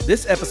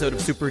This episode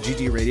of Super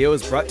GG Radio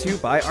is brought to you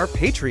by our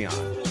Patreon.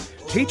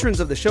 Patrons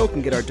of the show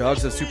can get our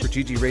Dogs of Super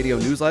GG Radio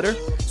newsletter,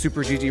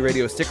 Super GG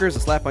Radio stickers to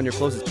slap on your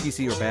closest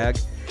PC or bag,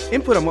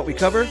 input on what we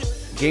cover,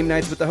 game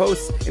nights with the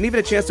hosts, and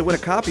even a chance to win a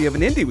copy of an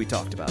indie we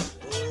talked about.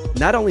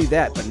 Not only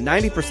that, but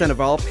 90%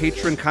 of all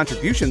patron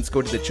contributions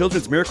go to the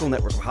Children's Miracle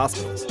Network of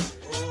Hospitals.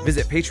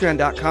 Visit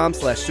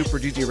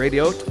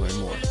patreon.com/superggradio to learn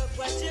more.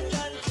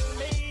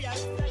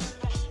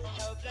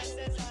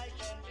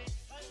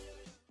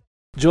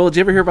 Joel, did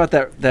you ever hear about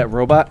that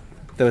robot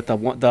with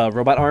the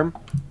robot arm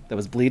that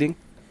was bleeding?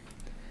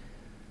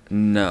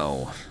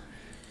 No.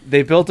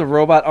 They built a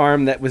robot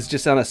arm that was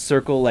just on a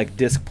circle like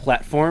disc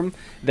platform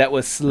that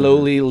was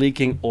slowly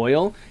leaking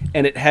oil,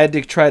 and it had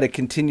to try to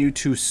continue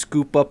to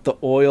scoop up the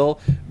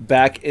oil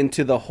back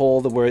into the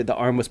hole where the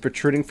arm was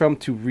protruding from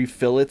to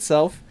refill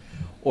itself,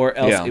 or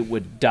else it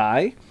would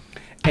die.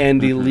 And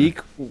the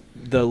leak,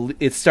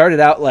 it started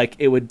out like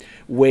it would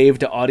wave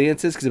to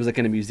audiences because it was like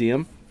in a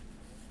museum,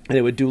 and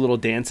it would do little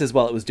dances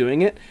while it was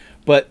doing it.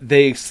 But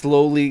they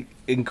slowly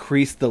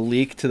increased the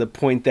leak to the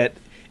point that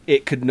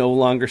it could no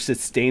longer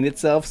sustain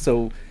itself.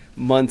 So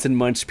months and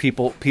months,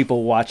 people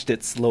watched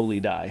it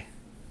slowly die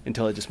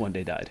until it just one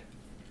day died.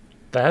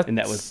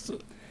 That was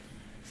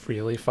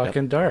really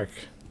fucking dark.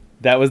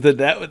 That was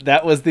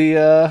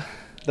the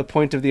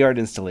point of the art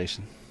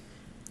installation.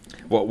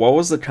 What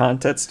was the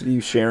context of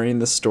you sharing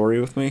this story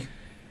with me?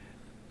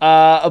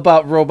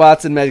 About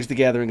robots and Magic the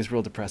Gathering is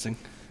real depressing.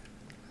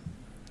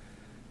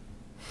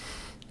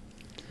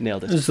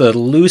 Nailed it. It was the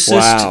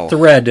loosest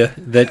thread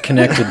that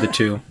connected the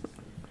two.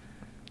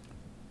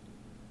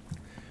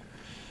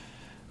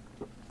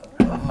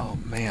 Oh,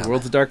 man. The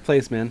world's a dark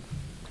place, man.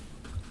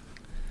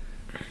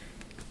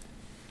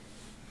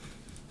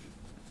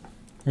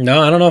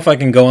 No, I don't know if I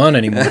can go on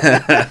anymore. After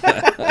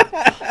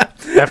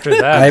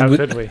that, how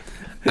could we?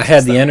 I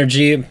had the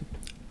energy.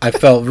 I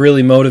felt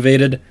really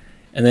motivated.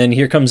 And then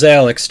here comes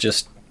Alex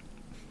just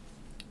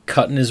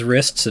cutting his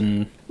wrists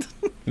and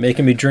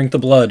making me drink the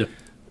blood.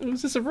 It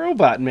was just a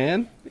robot,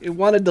 man. It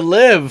wanted to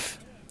live.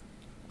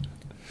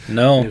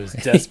 No. It was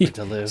desperate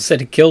to live. It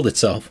said it killed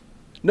itself.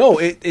 No,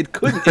 it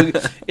couldn't.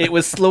 It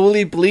was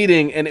slowly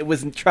bleeding, and it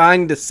was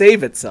trying to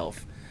save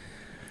itself.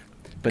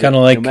 But kind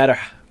of like, no matter,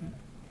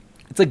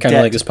 it's like kind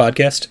of like this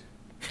podcast.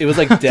 It was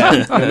like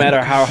death. No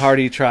matter how hard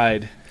he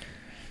tried,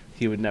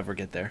 he would never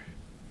get there.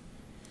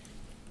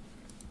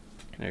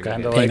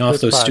 Kind of paying like off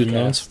those student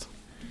loans.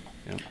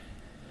 Yep.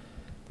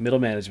 Middle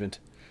management.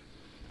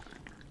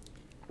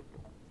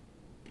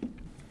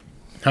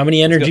 How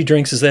many energy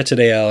drinks is that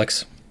today,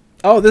 Alex?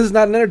 Oh, this is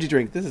not an energy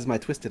drink. This is my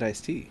Twisted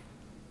Iced Tea.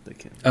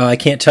 I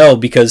can't tell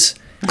because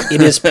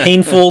it is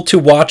painful to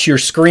watch your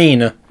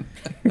screen.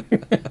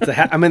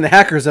 I'm in the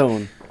hacker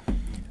zone.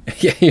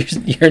 Yeah,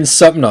 you're in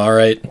something, all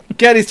right.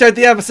 Getty, start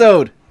the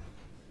episode.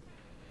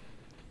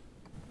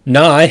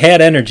 No, I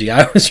had energy.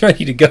 I was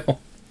ready to go.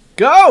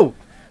 Go!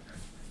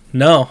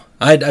 No,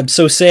 I'm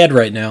so sad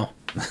right now.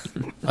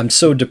 I'm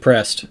so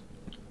depressed.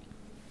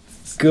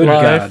 Good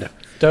life. God.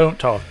 Don't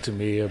talk to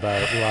me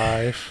about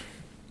life.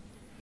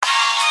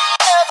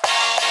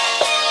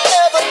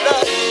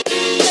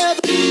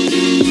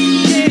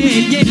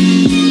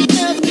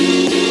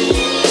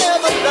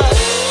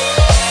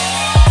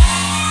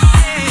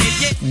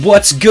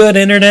 What's good,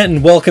 Internet,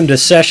 and welcome to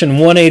session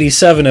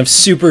 187 of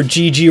Super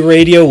GG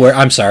Radio, where...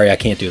 I'm sorry, I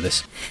can't do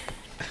this.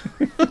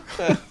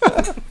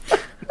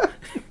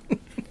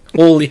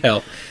 Holy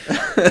hell.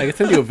 I can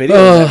send you a video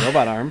of that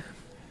robot arm.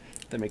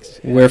 That makes...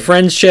 Where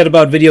friends chat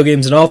about video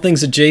games and all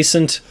things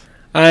adjacent.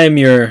 I'm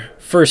your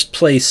first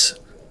place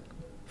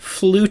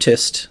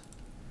flautist,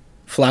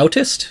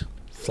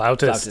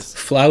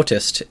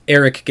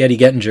 Eric Getty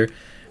Gettinger.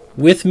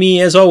 With me,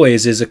 as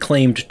always, is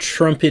acclaimed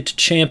trumpet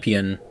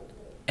champion,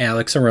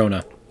 Alex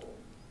Arona.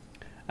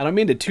 I don't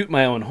mean to toot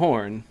my own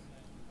horn,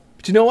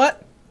 but you know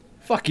what?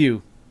 Fuck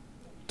you.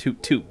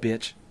 Toot toot,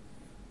 bitch.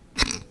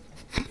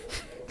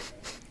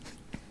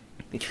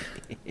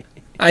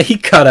 He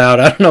cut out.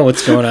 I don't know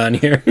what's going on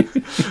here.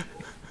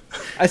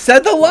 I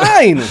said the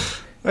line!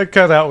 That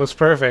cutout was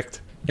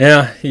perfect.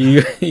 Yeah,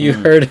 you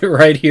heard it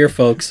right here,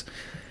 folks.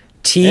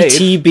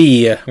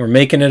 TTB. We're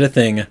making it a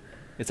thing.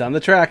 It's on the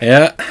track.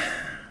 Yeah.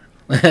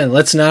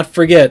 Let's not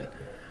forget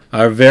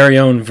our very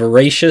own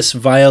voracious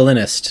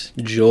violinist,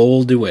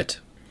 Joel DeWitt.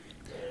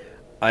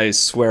 I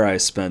swear I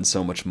spend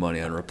so much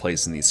money on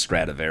replacing these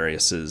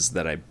Stradivariuses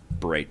that I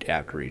break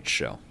after each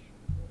show.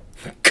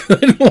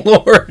 Good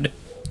Lord.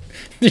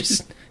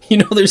 There's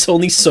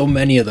only so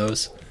many of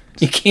those.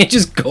 You can't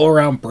just go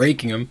around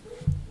breaking them.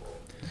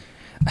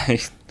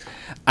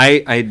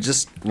 I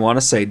just want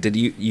to say,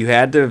 you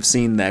had to have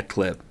seen that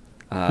clip?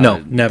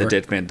 No, never. The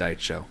Dick Van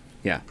Dyke Show.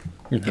 Yeah.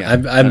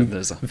 I'm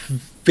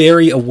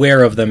very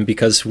aware of them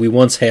because we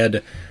once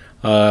had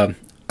a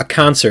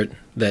concert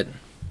that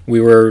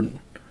we were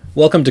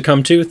welcome to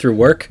come to through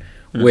work,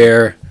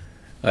 where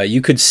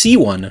you could see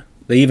one.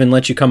 They even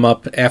let you come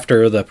up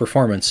after the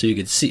performance so you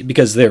could see,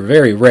 because they're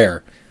very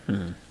rare.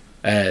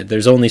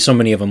 There's only so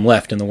many of them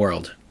left in the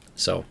world.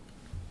 So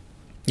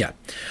Yeah.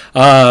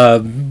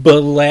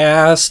 But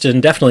last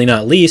and definitely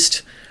not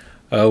least,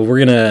 we're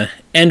going to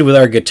end with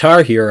our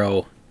guitar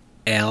hero,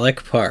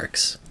 Alec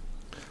Parks.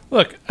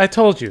 Look, I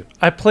told you,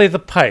 I play the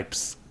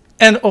pipes,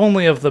 and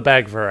only of the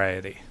bag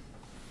variety.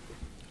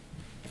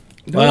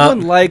 No Well,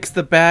 one likes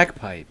the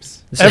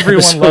bagpipes. This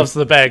Everyone episode- loves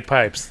the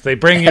bagpipes. They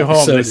bring you home.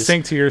 Episode They is-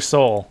 sing to your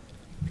soul.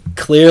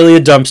 Clearly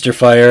a dumpster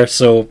fire,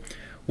 so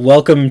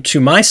welcome to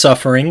my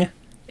suffering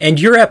and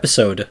your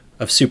episode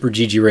of Super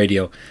GG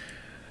Radio.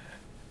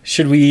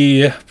 Should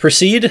we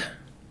proceed?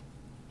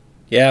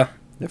 Yeah.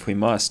 If we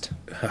must.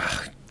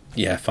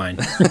 Yeah, fine.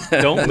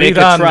 Don't Lead make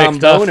a on,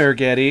 tromboner,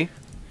 Getty.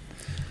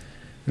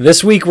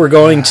 This week we're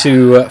going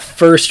to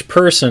first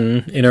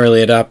person in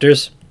early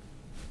adopters.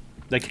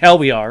 Like hell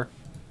we are.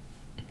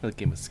 That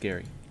game was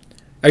scary.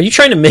 Are you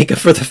trying to make up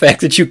for the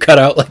fact that you cut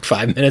out like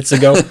 5 minutes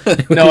ago?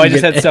 No, I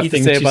just Get had stuff to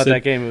anything say you about said?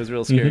 that game. It was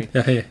real scary.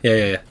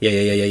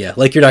 Yeah.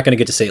 Like you're not going to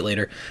get to say it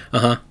later.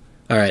 All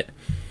right.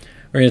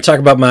 We're going to talk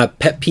about my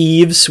pet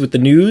peeves with the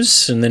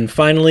news, and then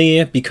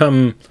finally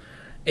become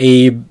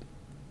a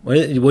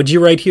what'd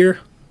you write here?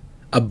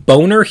 A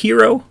boner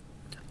hero?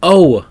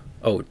 Oh,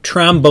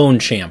 trombone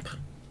champ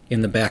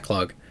in the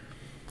backlog.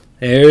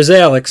 There's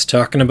Alex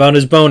talking about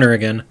his boner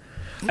again.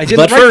 I didn't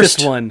But write first-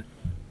 this one.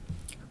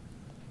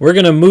 We're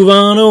going to move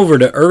on over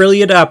to early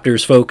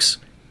adopters, folks,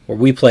 where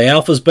we play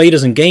alphas,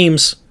 betas, and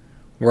games,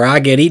 where I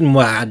get eaten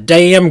by a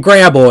damn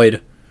graboid.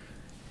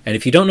 And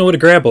if you don't know what a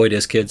graboid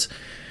is, kids,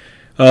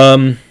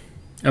 I'm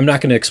not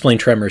going to explain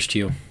Tremors to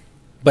you.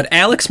 But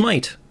Alex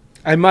might.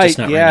 I might. Just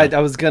not Yeah, right now.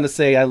 I was gonna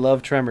say I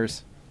love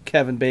Tremors.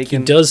 Kevin He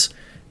Bacon. does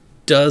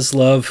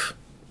love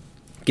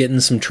getting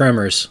some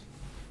Tremors.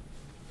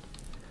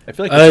 I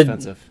feel like that's Uh,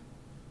 offensive.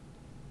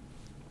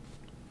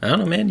 I don't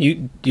know, man.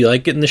 Do you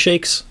like getting the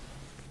shakes?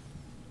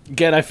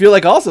 Again, I feel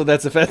like also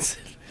that's offensive.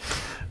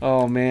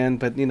 Oh man,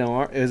 but you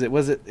know,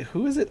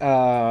 who is it?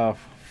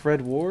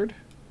 Fred Ward?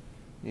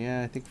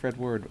 Yeah, I think Fred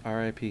Ward.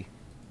 R.I.P.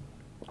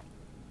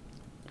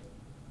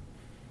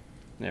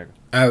 There we go.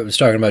 I was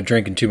talking about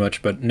drinking too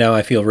much, but now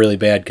I feel really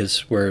bad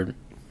because we're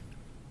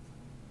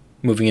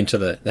moving into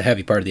the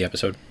heavy part of the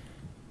episode.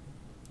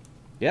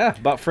 Yeah,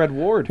 about Fred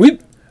Ward.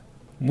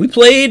 We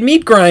played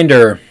Meat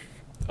Grinder.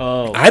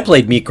 Oh, I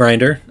played Meat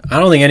Grinder. I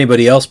don't think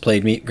anybody else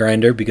played Meat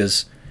Grinder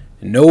because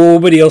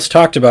nobody else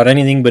talked about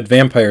anything but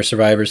Vampire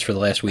Survivors for the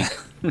last week.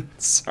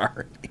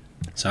 Sorry.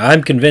 So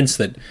I'm convinced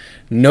that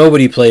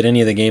nobody played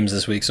any of the games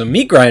this week. So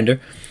Meat Grinder,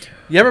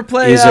 you ever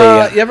play? is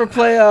a-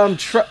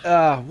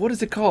 What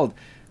is it called?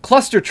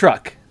 Cluster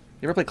Truck.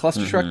 You ever play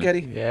Cluster Truck,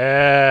 Getty?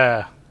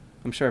 Yeah.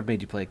 I'm sure I've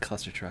made you play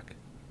Cluster Truck.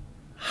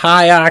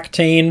 high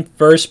octane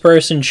first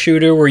person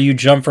shooter where you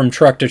jump from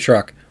truck to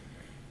truck.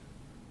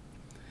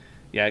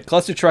 Yeah,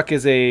 Cluster Truck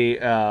is a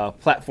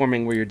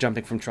platforming where you're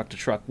jumping from truck to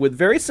truck with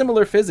very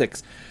similar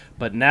physics,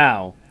 but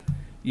now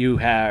you're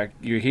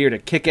here to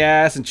kick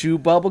ass and chew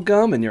bubble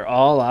gum, and you're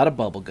all out of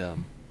bubble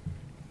gum.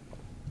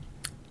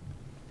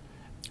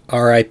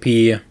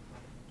 R.I.P.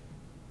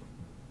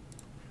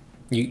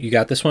 You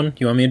got this one?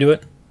 You want me to do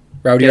it?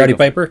 Rowdy Yeah, Roddy go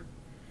for it. Piper?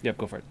 Yep,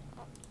 go for it.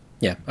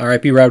 Yeah,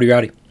 R.I.P. Rowdy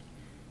Roddy.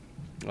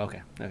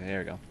 Okay, there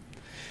we go.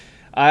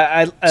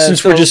 I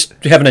Since we're just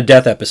having a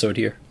death episode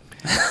here.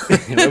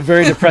 a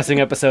very depressing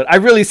episode. I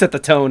really set the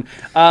tone.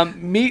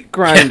 Meat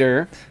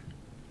Grinder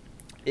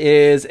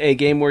is a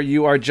game where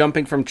you are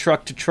jumping from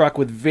truck to truck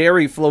with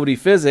very floaty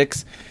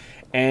physics,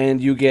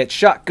 and you get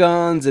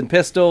shotguns and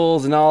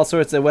pistols and all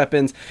sorts of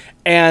weapons.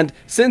 And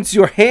since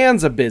your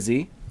hands are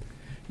busy,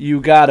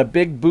 you got a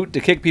big boot to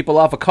kick people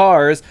off of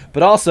cars,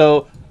 but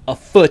also a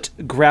foot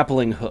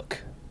grappling hook.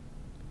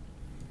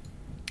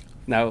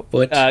 Now,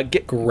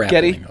 Grappling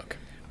Getty, hook.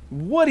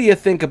 what do you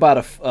think about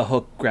a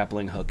hook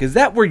grappling hook? Is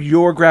that where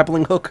your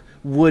grappling hook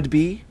would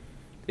be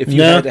if you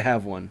No. had to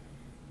have one?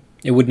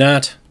 It would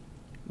not.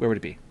 Where would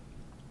it be?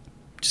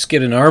 Just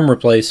get an arm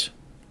replaced.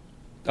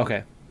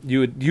 Okay,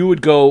 you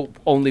would go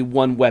only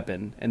one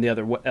weapon, and the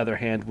other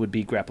hand would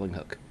be grappling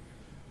hook.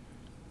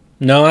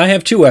 No, I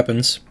have two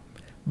weapons.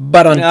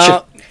 But on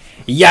No.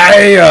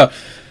 yeah,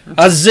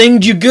 I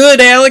zinged you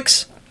good,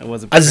 Alex. I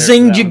wasn't. I prepared for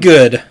zinged that you one.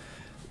 good.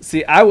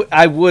 See,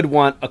 I would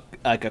want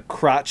a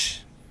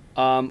crotch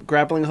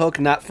grappling hook,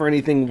 not for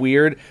anything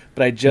weird,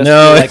 but I just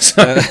No,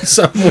 feel like it's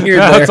something weird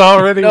That's there.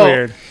 already no,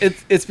 weird.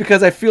 it's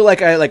because I feel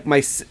like my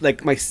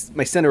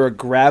center of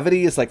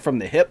gravity is like from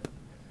the hip,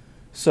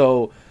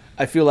 so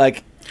I feel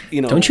like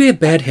Don't you have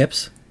bad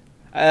hips?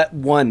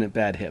 one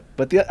bad hip,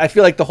 but I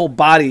feel like the whole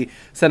body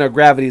center of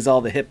gravity is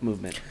all the hip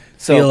movement.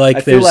 So Feel like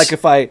I feel there's-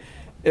 like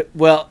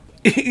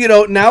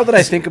now that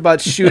I think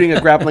about shooting a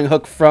grappling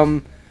hook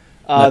from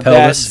that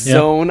pelvis, yeah.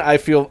 zone, I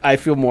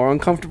feel more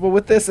uncomfortable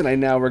with this, and I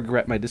now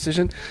regret my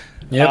decision.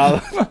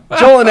 Yep.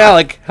 Joel and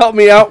Alec, help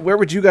me out. Where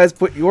would you guys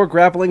put your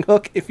grappling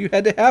hook if you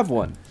had to have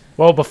one?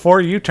 Well, before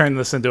you turn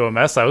this into a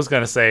mess, I was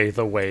going to say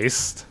the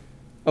waist.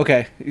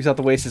 Okay, you thought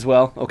the waist as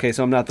well. Okay,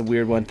 so I'm not the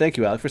weird one. Thank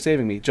you, Alec, for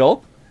saving me.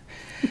 Joel.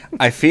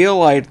 I feel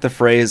like the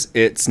phrase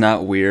 "it's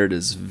not weird"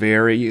 is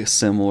very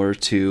similar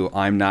to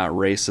 "I'm not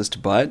racist,"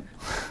 but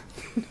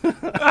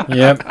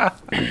Yep.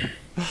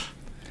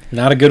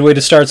 Not a good way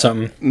to start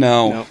something.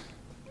 No. No.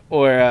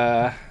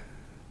 Or,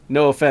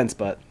 no offense,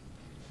 but.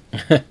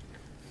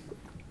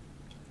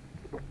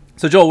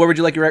 So, Joel, where would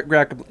you like your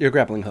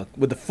grappling hook?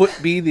 Would the foot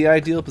be the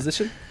ideal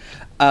position?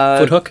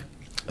 Foot hook?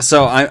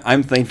 So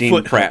I'm thinking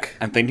Foot hook.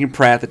 I'm thinking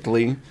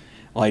practically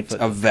like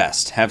a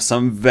vest. Have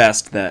some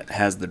vest that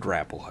has the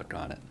grapple hook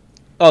on it.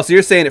 Oh, so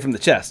you're saying it from the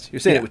chest. You're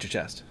saying Yeah. it with your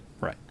chest.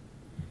 Right.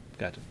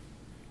 Gotcha.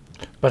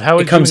 But how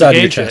would It comes you out of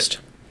your engage chest.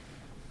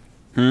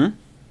 it?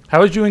 How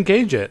would you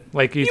engage it?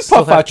 Like You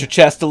puff out your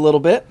chest a little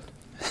bit.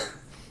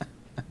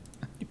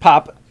 You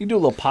pop. You do a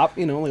little pop,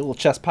 like a little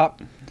chest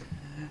pop.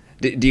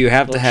 Do you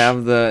have to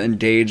have the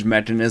engage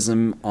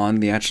mechanism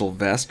on the actual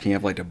vest? Can you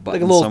have like a Like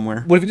button a little,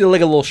 somewhere? What if you did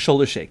like a little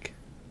shoulder shake?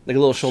 Like a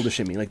little shoulder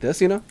shimmy, like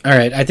this, All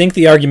right, I think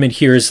the argument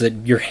here is that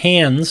your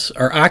hands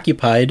are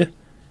occupied,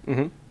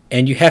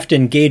 and you have to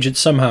engage it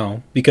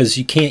somehow because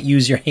you can't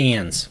use your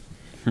hands.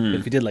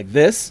 If you did like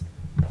this,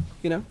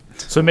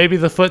 So maybe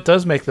the foot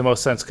does make the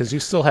most sense because you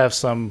still have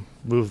some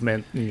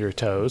movement in your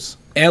toes.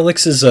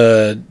 Alex's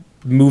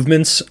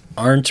movements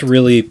aren't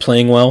really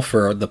playing well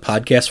for the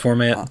podcast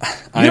format.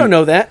 You don't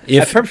know that.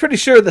 I'm pretty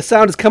sure the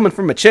sound is coming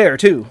from a chair,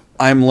 too.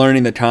 I'm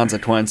learning the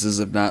consequences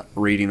of not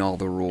reading all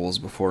the rules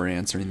before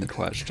answering the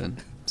question.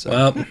 So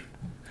Well,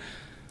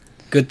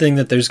 good thing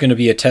that there's going to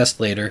be a test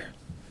later.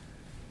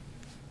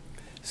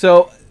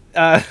 So,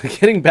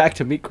 getting back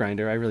to Meat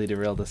Grinder, I really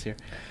derailed this here.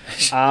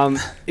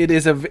 It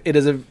is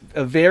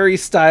a very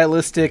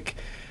stylistic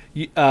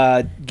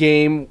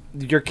game.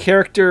 Your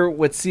character,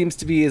 what seems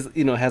to be, is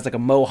has like a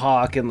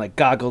mohawk and like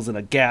goggles and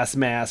a gas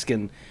mask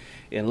and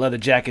leather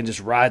jacket, and just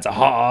rides a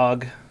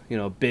hog,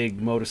 a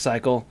big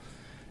motorcycle,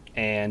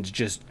 and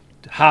just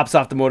hops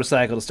off the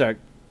motorcycle to start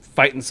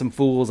fighting some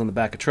fools on the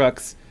back of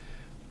trucks.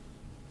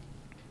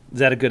 Is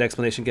that a good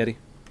explanation, Getty?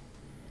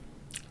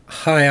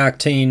 High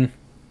octane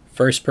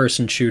first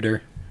person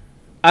shooter.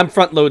 I'm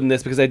front loading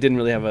this because I didn't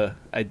really have a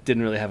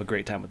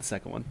great time with the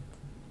second one.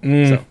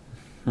 So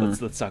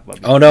let's talk about.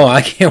 Oh no,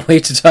 I can't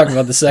wait to talk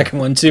about the second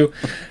one too.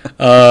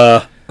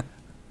 The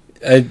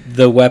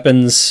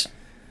weapons,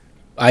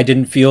 I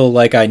didn't feel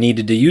like I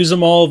needed to use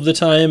them all of the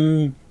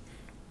time.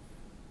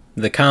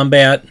 The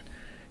combat,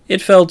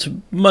 it felt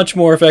much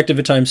more effective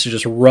at times to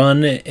just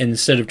run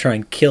instead of try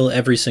and kill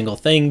every single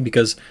thing,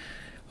 because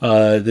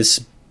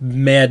this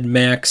Mad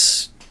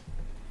Max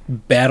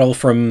battle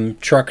from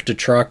truck to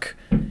truck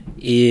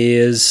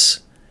is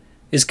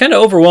kind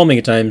of overwhelming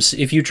at times.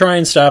 If you try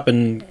and stop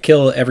and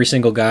kill every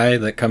single guy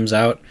that comes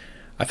out,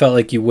 I felt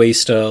like you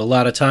waste a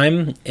lot of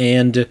time,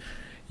 and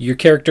your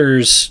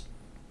character's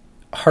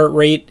heart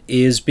rate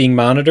is being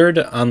monitored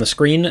on the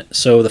screen,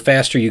 so the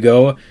faster you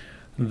go,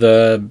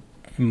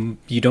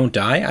 you don't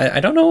die. I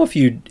don't know if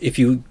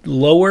you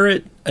lower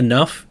it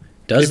enough,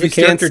 does the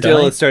character stand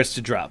still, die? it starts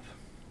to drop.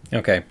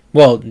 Okay.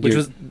 Well,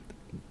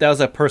 That was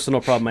a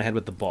personal problem I had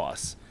with the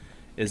boss.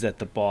 Is that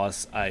the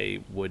boss I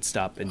would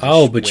stop and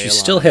just but you wail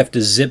still on. have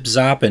to zip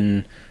zop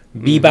and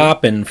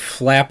bebop and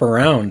flap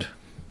around.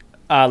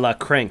 A la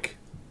Crank.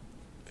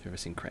 Have you ever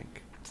seen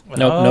Crank?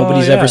 Nope, Oh,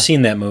 nobody's yeah. ever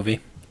seen that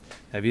movie.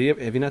 Have you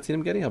not seen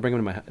him, Getty? I'll bring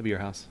him to your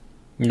house.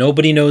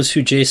 Nobody knows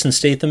who Jason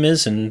Statham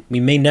is, and we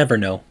may never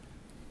know.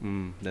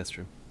 That's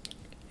true.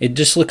 It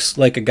just looks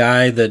like a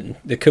guy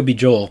that could be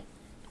Joel,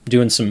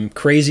 doing some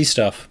crazy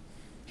stuff.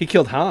 He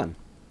killed Han.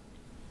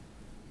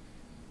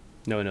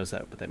 No one knows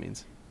what that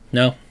means.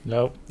 No,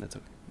 Nope. That's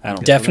okay. I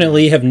don't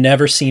definitely have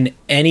never seen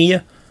any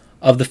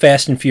of the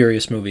Fast and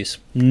Furious movies.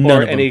 None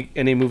Or of them.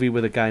 any movie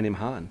with a guy named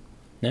Han.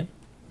 No,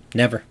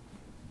 never.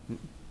 Well,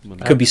 Could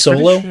be I'm pretty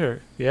Solo. sure-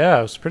 Yeah,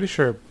 I was pretty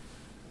sure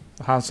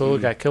Han Solo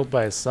got killed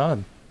by his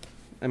son.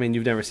 I mean,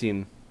 you've never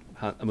seen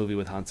a movie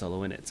with Han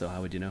Solo in it, so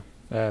how would you know?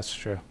 That's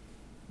true.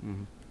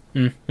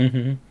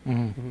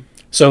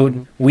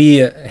 So we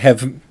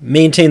have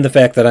maintained the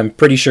fact that I'm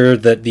pretty sure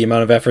that the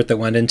amount of effort that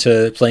went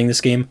into playing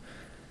this game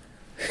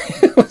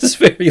was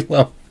very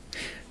low.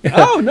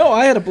 Oh no,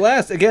 I had a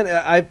blast. Again,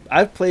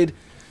 I've played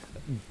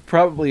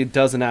probably a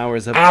dozen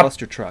hours of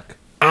Cluster Truck.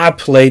 I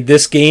played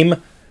this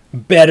game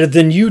better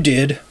than you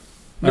did.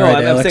 No, All right,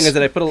 I'm Alex. saying is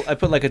that I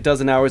put like a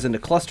dozen hours into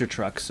Cluster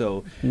Truck,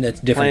 so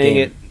That's a different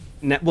playing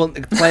game.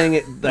 playing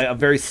it like a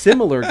very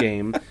similar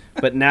game,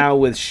 but now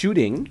with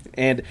shooting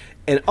and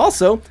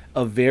also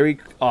a very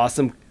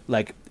awesome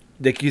like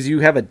because you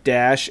have a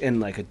dash and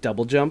like a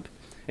double jump,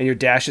 and your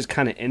dash is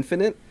kind of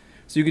infinite.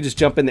 So you could just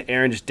jump in the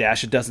air and just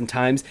dash a dozen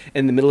times.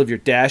 In the middle of your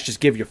dash, just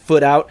give your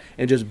foot out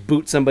and just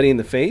boot somebody in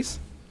the face.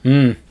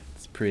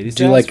 It's pretty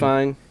Do you like-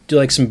 satisfying. Do you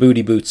like some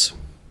booty boots?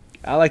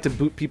 I like to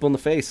boot people in the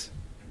face.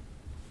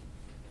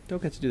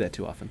 Don't get to do that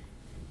too often.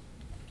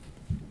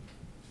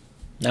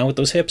 Now with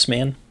those hips,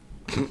 man.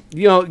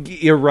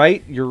 You're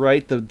right. You're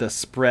right. The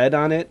spread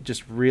on it,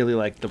 just really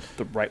like the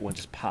right one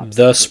just pops.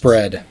 The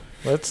spread.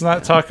 Let's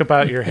not talk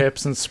about your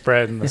hips and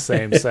spread in the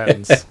same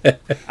sentence.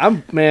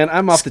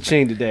 I'm off the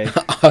chain today.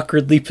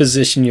 Awkwardly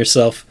position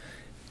yourself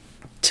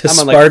to I'm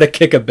on, like- Sparta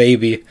kick a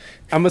baby.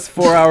 I'm just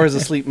 4 hours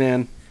of sleep,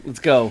 man. Let's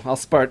go. I'll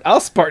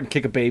Spartan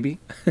kick a baby.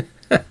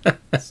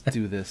 Let's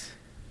do this.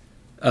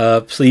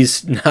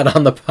 Please, not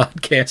on the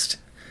podcast.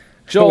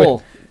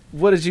 Joel,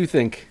 what did you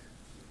think?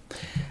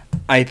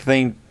 I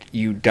think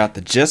you got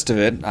the gist of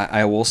it.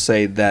 I will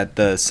say that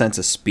the sense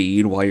of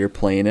speed while you're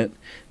playing it,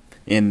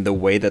 in the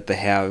way that they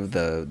have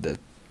the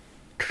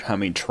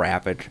coming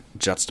traffic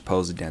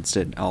juxtaposed against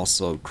it,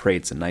 also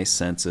creates a nice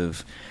sense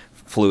of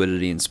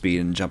fluidity and speed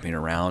and jumping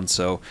around.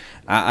 So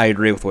I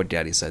agree with what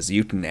Daddy says.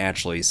 You can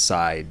actually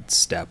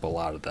sidestep a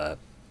lot of the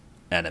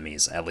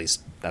enemies, at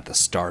least at the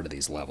start of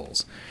these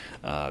levels.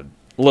 A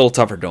little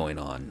tougher going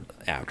on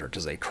after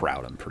because they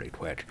crowd them pretty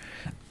quick.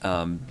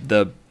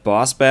 The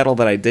boss battle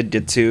that I did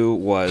get to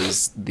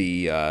was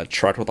the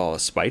truck with all the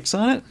spikes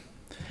on it.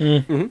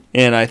 Mm-hmm.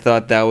 And I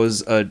thought that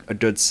was a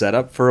good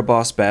setup for a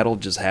boss battle,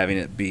 just having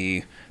it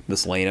be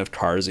this lane of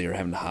cars that you're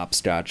having to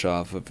hopscotch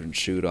off of and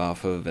shoot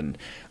off of. And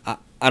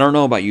I don't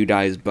know about you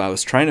guys, but I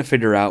was trying to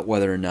figure out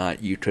whether or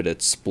not you could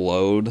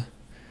explode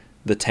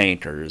the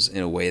tankers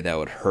in a way that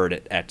would hurt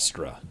it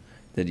extra.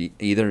 Did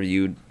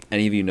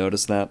any of you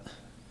notice that?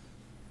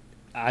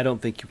 I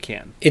don't think you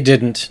can. It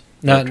didn't.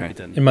 Not Okay.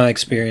 in my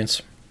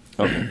experience.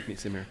 Okay.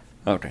 Same here.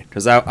 Okay,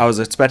 because I was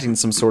expecting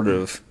some sort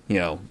of,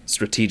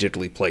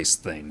 strategically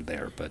placed thing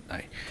there, but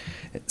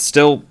it's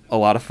still a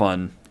lot of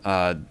fun.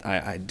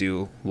 I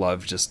do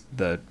love just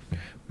the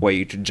way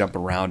you can jump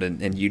around,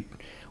 and you,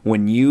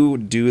 when you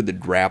do the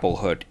grapple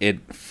hook,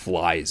 it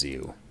flies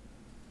you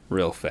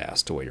real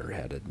fast to where you're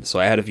headed. So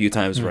I had a few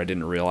times where I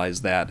didn't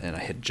realize that, and I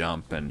hit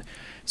jump and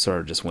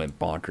sort of just went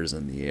bonkers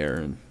in the air,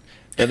 and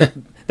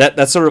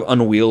that sort of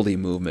unwieldy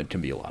movement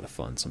can be a lot of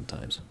fun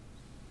sometimes.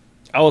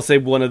 I will say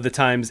one of the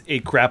times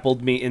it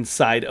grappled me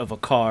inside of a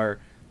car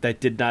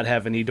that did not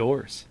have any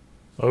doors.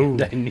 Oh,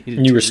 I needed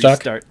You to were stuck?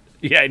 restart.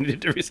 Yeah, I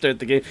needed to restart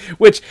the game,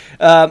 which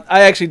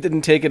I actually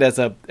didn't take it as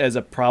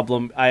a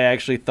problem. I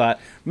actually thought,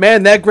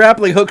 man, that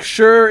grappling hook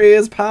sure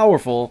is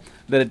powerful.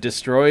 That it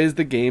destroys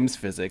the game's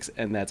physics,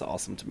 and that's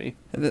awesome to me.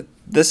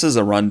 This is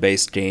a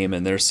run-based game,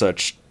 and there's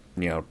such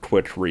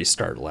quick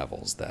restart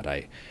levels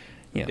that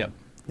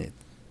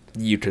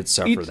you could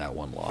suffer that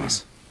one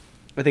loss.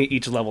 I think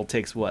each level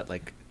takes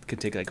could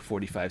take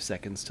 45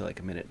 seconds to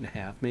a minute and a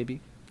half, maybe.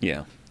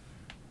 Yeah.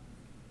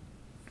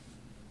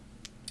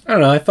 I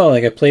don't know. I felt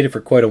like I played it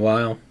for quite a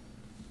while.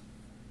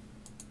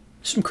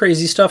 Some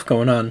crazy stuff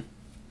going on.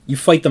 You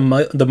fight the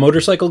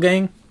motorcycle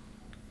gang?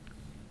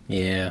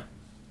 Yeah.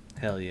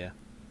 Hell yeah.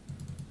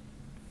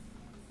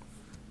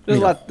 There's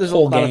mean, a lot. There's a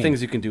whole lot of game.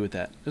 things you can do with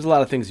that. There's a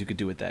lot of things you could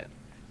do with that.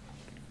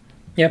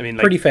 Yeah, I mean,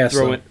 pretty fast.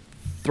 though.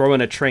 Throw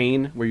in a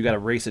train where you got to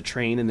race a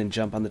train and then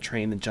jump on the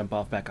train and jump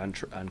off back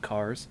on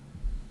cars.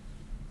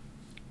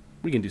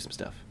 We can do some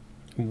stuff.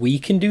 We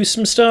can do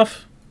some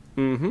stuff.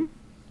 Mm-hmm.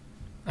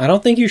 I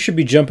don't think you should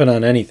be jumping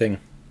on anything.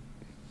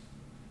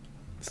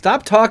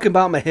 Stop talking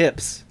about my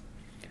hips.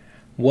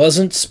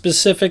 Wasn't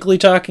specifically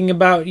talking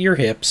about your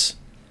hips.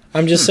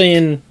 I'm just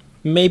saying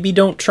maybe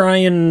don't try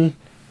and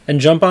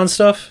jump on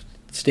stuff.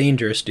 It's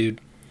dangerous, dude.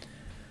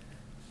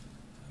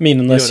 I mean,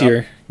 unless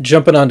you're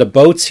jumping onto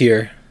boats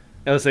here.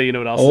 I would say, you know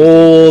what else?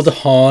 Old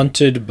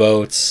haunted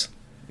boats.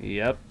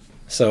 Yep.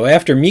 So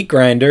after Meat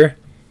Grinder,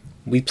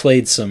 we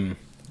played some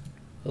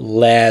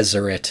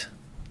Lazaret.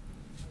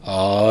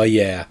 Oh,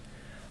 yeah.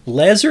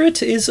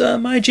 Lazaret is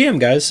my jam,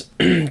 guys.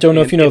 Don't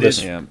know if you know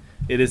this. Yeah.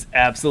 It is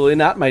absolutely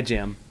not my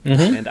jam.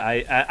 Mhm. And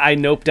I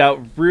noped out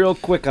real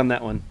quick on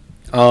that one.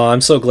 Oh,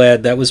 I'm so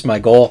glad. That was my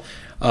goal.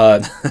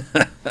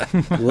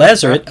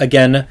 Lazaret,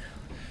 again,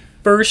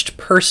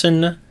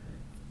 first-person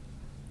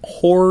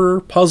horror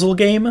puzzle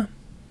game.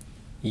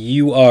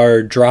 You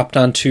are dropped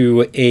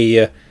onto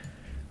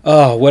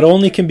what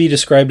only can be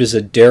described as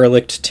a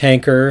derelict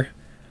tanker,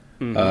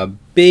 a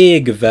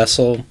big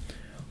vessel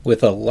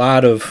with a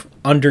lot of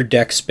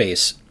underdeck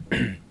space.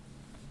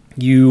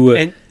 You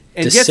And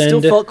yet descend.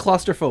 still felt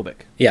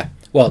claustrophobic. Yeah.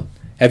 Well,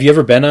 have you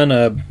ever been on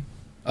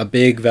a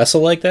big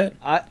vessel like that?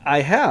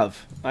 I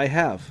have.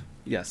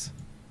 Yes.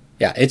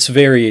 Yeah, it's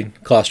very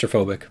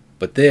claustrophobic.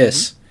 But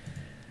this,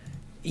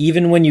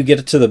 even when you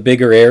get to the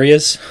bigger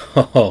areas,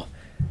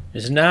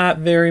 there's not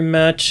very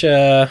much.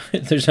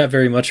 There's not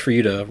very much for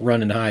you to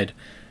run and hide,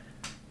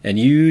 and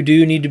you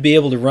do need to be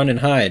able to run and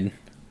hide.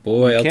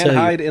 Boy, I'll Can't tell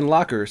hide in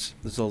lockers.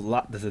 There's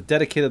a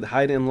dedicated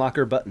hide in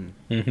locker button.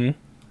 you. Mm-hmm.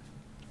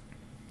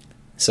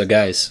 So,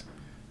 guys,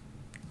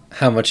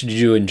 how much did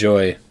you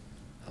enjoy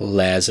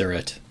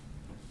Lazaret?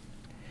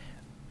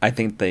 I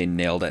think they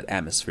nailed it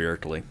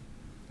atmospherically.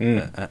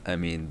 I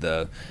mean,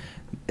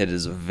 it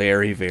is a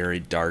very, very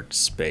dark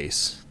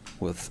space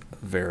with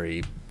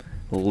very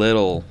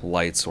little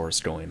light source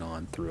going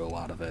on through a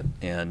lot of it,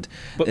 and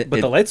But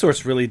the light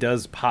source really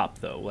does pop,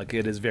 though.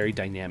 It is very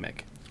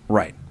dynamic.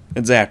 right,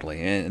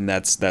 exactly, and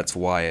that's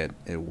why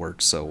it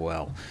works so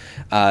well.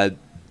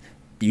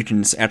 You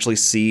can actually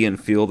see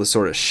and feel the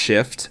sort of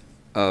shift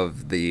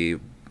of the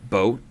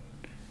boat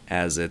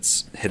as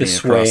it's hitting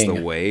across the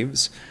swaying.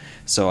 waves.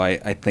 So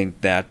I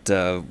think that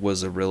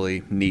was a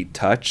really neat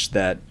touch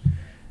that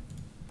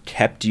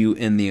kept you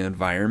in the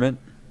environment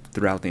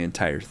throughout the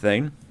entire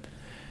thing.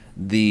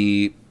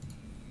 The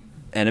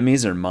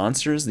enemies are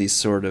monsters, these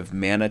sort of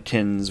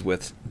mannequins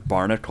with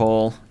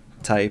barnacle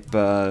type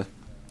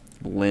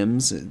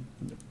limbs.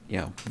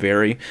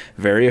 very,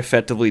 very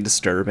effectively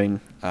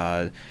disturbing.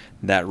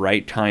 That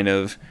right kind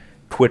of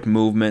quick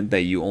movement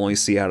that you only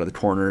see out of the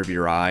corner of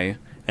your eye,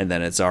 and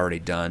then it's already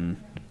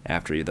done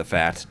after the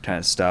fact kind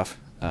of stuff.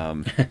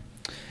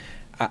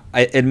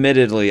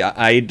 Admittedly,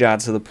 I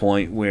got to the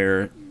point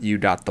where you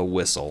got the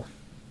whistle.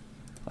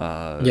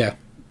 Yeah.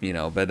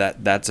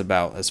 But that's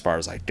about as far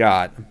as I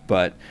got.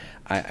 But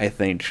I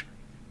think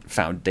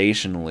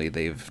foundationally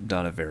they've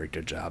done a very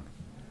good job.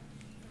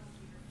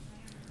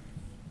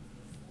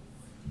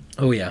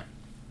 Oh, yeah.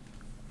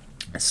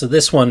 So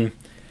this one,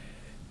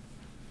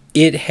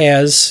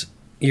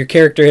 your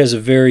character has a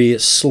very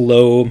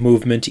slow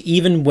movement,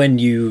 even when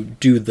you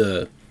do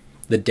the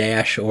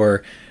dash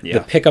or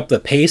the pick up the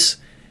pace.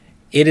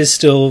 It is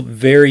still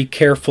very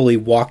carefully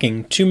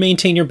walking to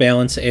maintain your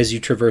balance as you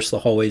traverse the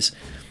hallways.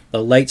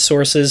 The light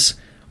sources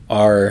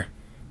are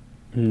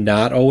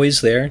not always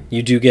there.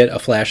 You do get a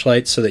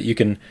flashlight so that you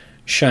can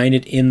shine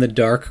it in the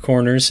dark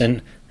corners,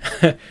 and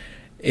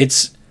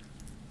it's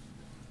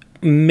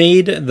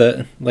made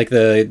the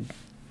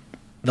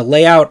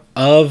layout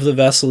of the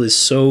vessel is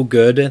so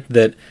good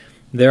that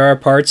there are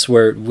parts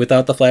where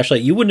without the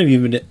flashlight you wouldn't have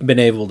even been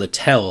able to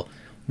tell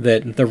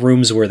that the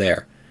rooms were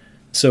there.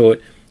 So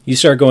you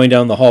start going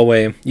down the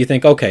hallway, you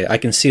think, okay, I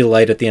can see a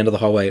light at the end of the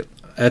hallway.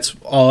 That's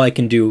all I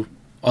can do,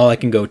 all I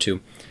can go to.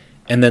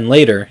 And then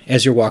later,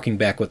 as you're walking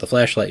back with the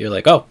flashlight, you're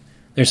like, oh,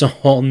 there's a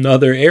whole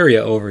nother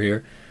area over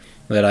here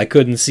that I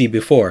couldn't see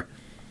before.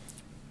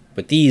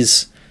 But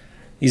these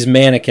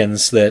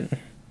mannequins that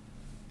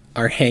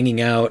are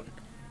hanging out,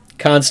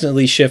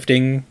 constantly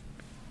shifting,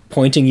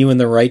 pointing you in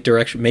the right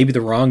direction, maybe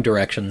the wrong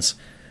directions,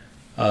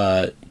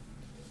 but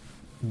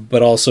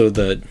also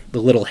the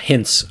little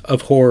hints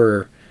of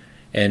horror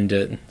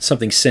and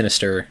something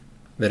sinister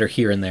that are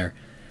here and there.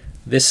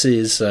 This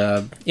is,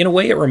 in a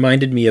way, it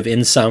reminded me of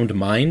In Sound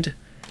Mind.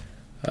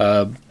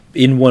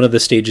 In one of the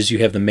stages, you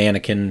have the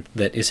mannequin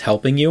that is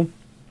helping you.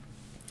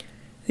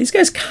 These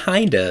guys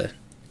kind of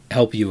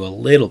help you a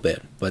little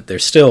bit, but they're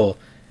still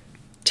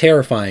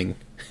terrifying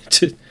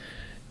to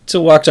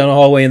walk down a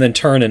hallway and then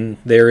turn, and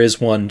there is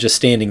one just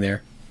standing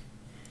there.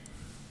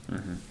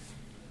 Mm-hmm.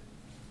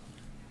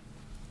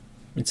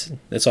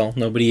 That's all.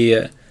 Nobody...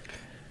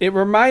 It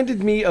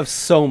reminded me of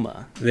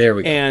Soma. There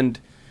we go. And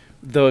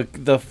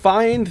the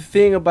fine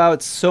thing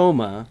about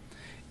Soma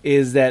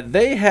is that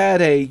they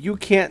had a you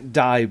can't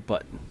die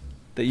button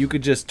that you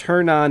could just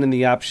turn on in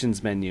the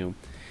options menu.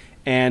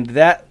 And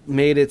that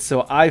made it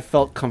so I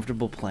felt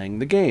comfortable playing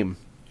the game,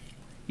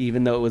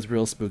 even though it was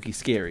real spooky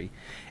scary.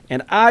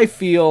 And I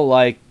feel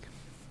like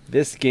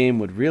this game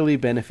would really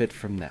benefit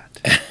from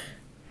that.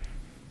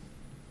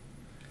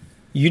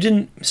 You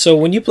didn't... So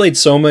when you played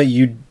Soma,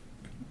 you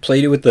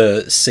played it with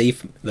the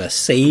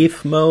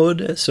safe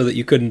mode so that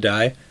you couldn't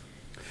die?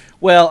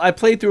 Well, I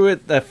played through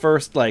it the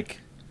first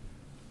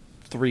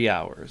 3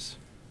 hours,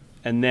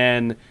 and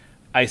then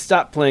I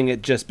stopped playing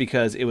it just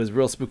because it was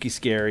real spooky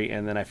scary,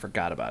 and then I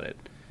forgot about it.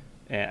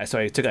 And so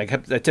I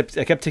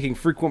kept taking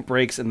frequent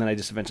breaks, and then I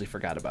just eventually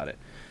forgot about it.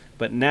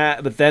 But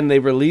then they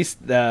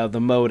released the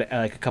mode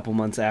a couple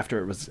months after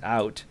it was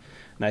out,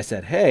 and I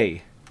said,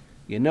 "Hey,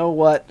 you know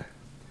what?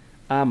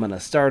 I'm gonna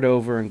start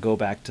over and go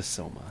back to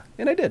Soma,"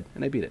 and I did,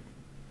 and I beat it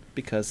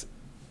because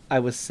I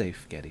was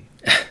safe, Getty.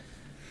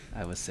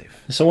 I was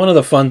safe. So one of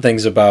the fun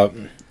things about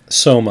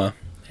Soma,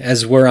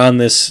 as we're on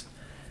this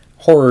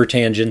horror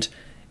tangent,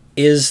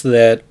 is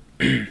that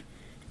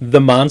the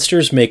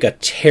monsters make a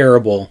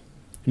terrible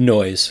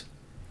noise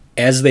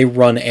as they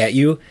run at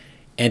you,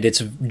 and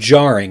it's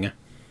jarring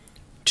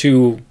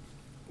to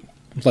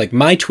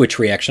my Twitch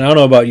reaction. I don't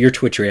know about your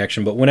Twitch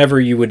reaction, but whenever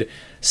you would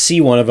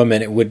see one of them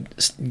and it would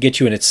get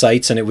you in its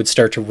sights and it would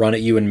start to run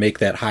at you and make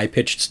that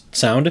high-pitched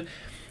sound,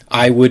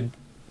 I would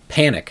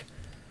panic.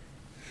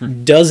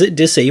 Does it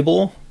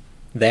disable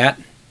that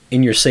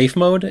in your safe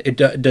mode?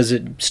 Does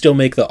it still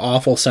make the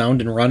awful sound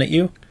and run at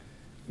you?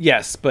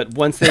 Yes, but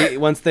once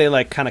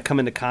they kind of come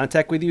into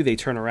contact with you, they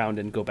turn around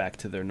and go back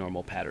to their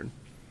normal pattern.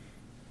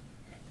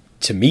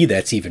 To me,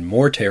 that's even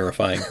more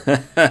terrifying.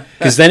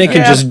 Because then it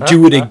can just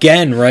do it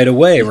again right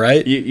away,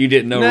 right? You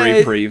get no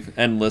reprieve,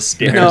 endless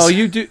stares. No,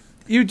 you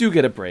do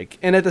get a break.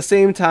 And at the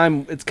same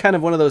time, it's kind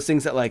of one of those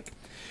things that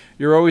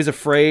you're always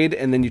afraid,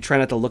 and then you try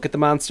not to look at the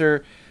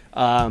monster.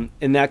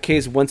 In that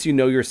case, once you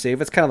know you're safe,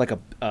 it's kind of like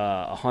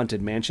a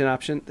haunted mansion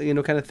option,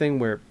 kind of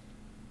thing, or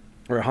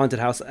a haunted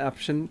house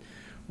option,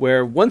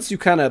 where once you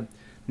kind of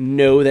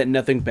know that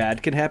nothing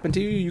bad can happen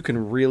to you, you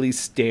can really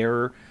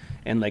stare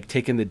and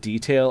take in the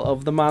detail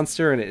of the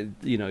monster, and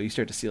you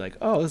start to see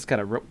oh, this is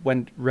kind of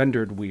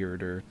rendered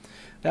weird, or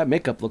that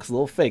makeup looks a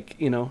little fake,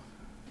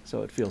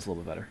 so it feels a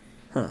little bit better.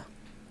 Huh.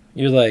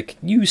 You're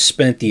you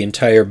spent the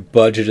entire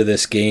budget of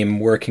this game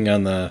working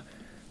on the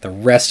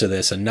rest of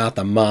this and not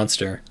the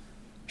monster.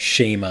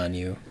 Shame on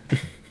you.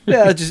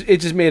 Yeah, it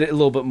just made it a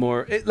little bit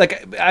more.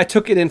 I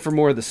took it in for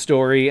more of the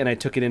story, and I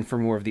took it in for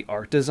more of the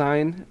art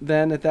design.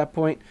 Then at that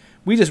point,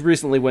 we just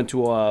recently went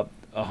to a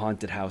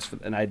haunted house,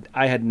 and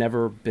I had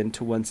never been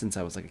to one since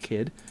I was a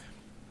kid,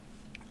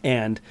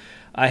 and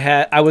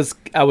I was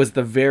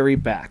the very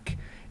back,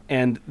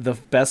 And the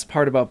best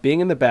part about being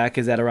in the back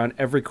is that around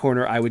every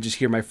corner I would just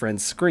hear my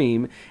friends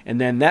scream,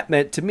 and then that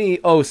meant to me,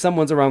 oh,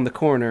 someone's around the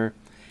corner,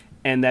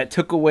 and that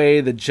took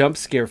away the jump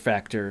scare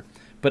factor,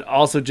 but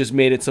also just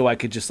made it so I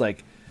could just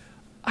like,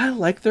 I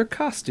like their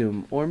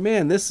costume, or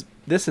man, this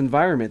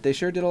environment, they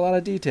sure did a lot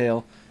of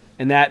detail,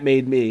 and that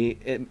made me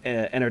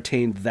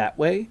entertained that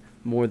way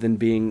more than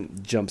being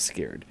jump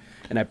scared,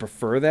 and I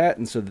prefer that,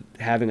 and so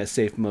having a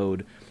safe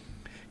mode.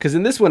 Because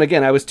in this one,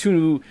 again, I was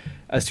too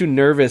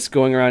nervous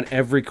going around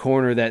every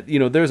corner. That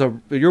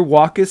your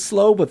walk is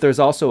slow, but there's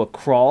also a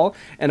crawl,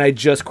 and I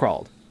just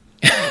crawled.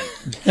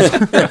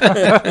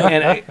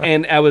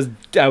 and I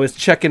was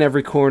checking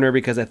every corner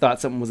because I thought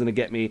something was going to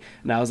get me,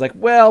 and I was like,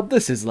 well,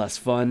 this is less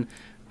fun.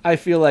 I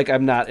feel like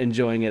I'm not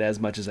enjoying it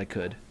as much as I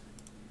could.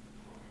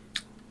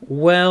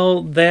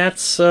 Well,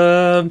 that's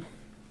something,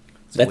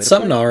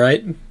 all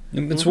right.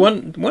 It's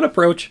one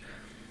approach.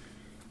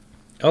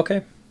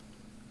 Okay.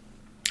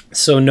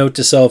 So note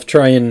to self,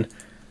 try and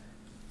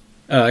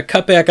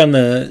cut back on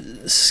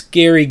the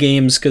scary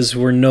games because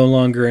we're no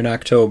longer in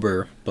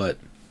October, but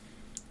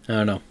I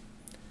don't know.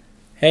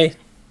 Hey,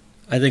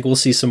 I think we'll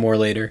see some more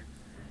later.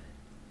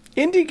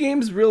 Indie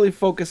games really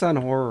focus on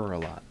horror a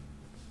lot.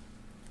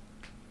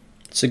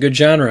 It's a good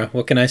genre.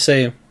 What can I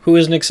say? Who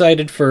isn't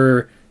excited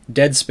for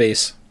Dead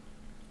Space?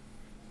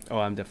 Oh,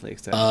 I'm definitely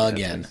excited. For Dead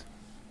Again. Space.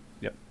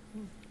 Yep,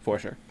 for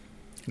sure.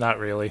 Not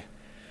really.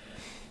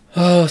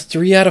 Oh,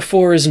 3 out of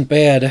 4 isn't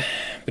bad.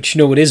 But you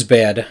know what is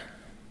bad?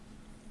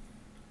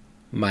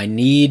 My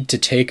need to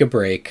take a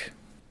break.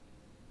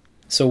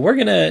 So we're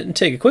going to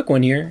take a quick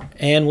one here,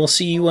 and we'll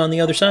see you on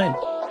the other side.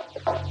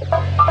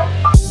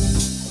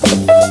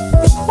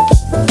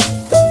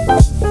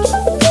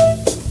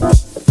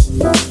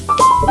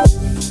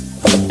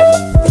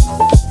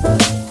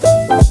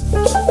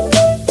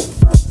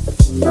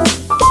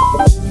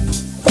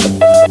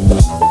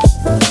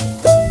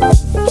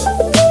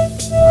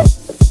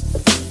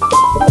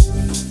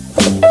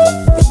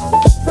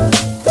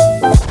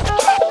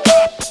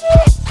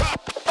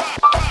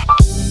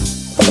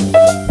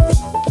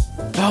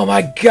 Oh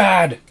my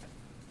god!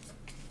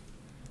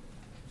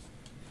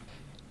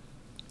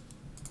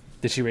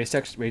 Did she rage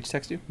text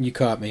you? You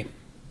caught me.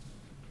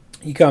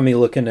 You caught me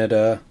looking at,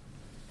 I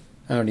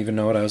don't even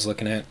know what I was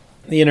looking at.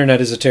 The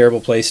internet is a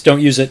terrible place.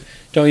 Don't use it.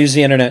 Don't use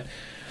the internet.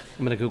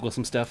 I'm gonna Google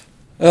some stuff.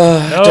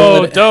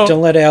 Don't.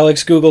 Don't let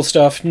Alex Google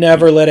stuff.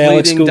 Never let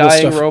Alex Bleeding, Google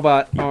dying stuff.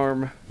 robot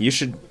arm. You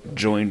should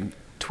join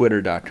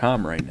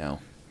Twitter.com right now.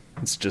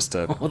 It's just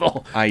a The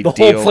whole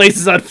ideal place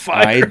is on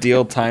fire.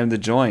 ideal time to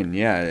join.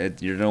 Yeah,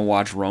 you're gonna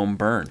watch Rome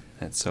burn.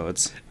 And so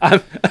it's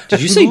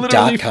Did you say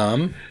literally-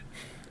 .com?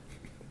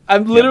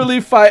 I'm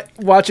literally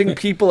watching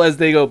people as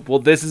they go, well,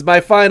 this is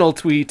my final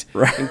tweet.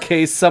 Right. In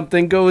case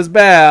something goes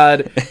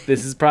bad,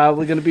 this is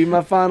probably going to be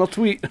my final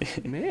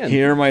tweet. Man.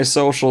 here are my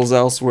socials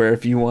elsewhere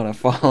if you want to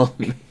follow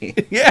me.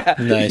 Yeah.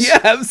 Nice.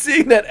 Yeah, I'm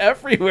seeing that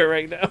everywhere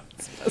right now.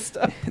 It's messed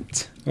up.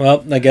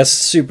 Well, I guess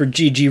Super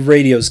GG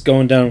Radio's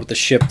going down with the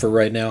ship for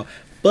right now.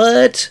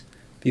 But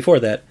before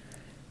that,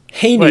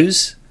 hey Wait.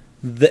 news,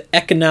 the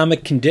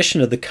economic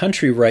condition of the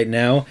country right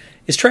now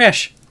is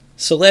trash.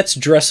 So let's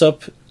dress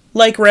up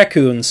like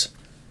raccoons.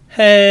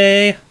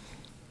 Hey.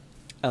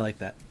 I like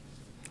that.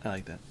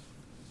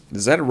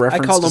 Is that a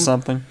reference call to them-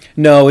 something?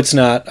 No, it's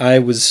not. I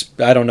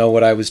don't know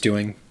what I was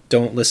doing.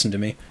 Don't listen to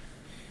me.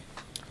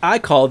 I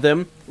call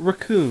them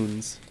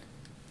raccoons.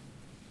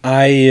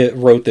 I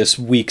wrote this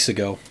weeks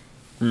ago.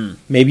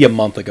 Maybe a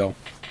month ago.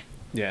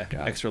 Yeah,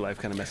 Got it. Extra Life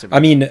kind of messed up. I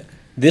mean,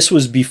 this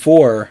was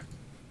before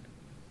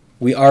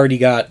we already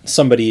got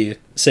somebody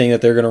saying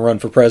that they're going to run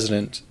for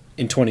president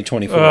in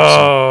 2024. So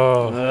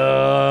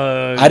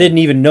Oh. I didn't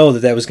even know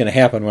that was going to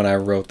happen when I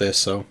wrote this.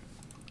 So,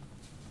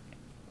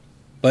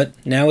 but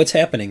now it's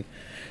happening.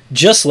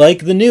 Just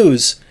like the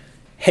news.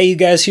 Hey, you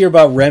guys hear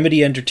about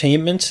Remedy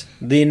Entertainment?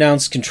 They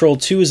announced Control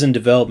 2 is in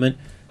development.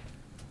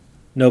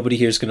 Nobody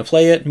here is going to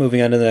play it.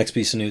 Moving on to the next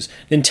piece of news.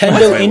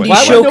 Nintendo Wait, Indie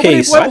Why would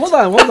nobody- Showcase. why- hold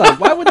on.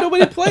 Why would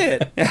nobody play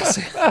it?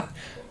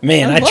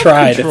 Man, I I love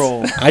tried.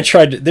 Control. I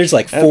tried. There's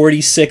like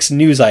 46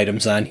 news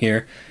items on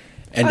here.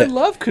 And I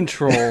love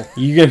Control.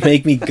 you're going to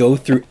make me go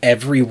through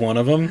every one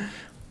of them?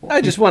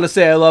 I just want to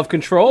say I love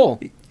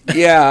Control.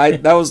 Yeah,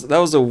 that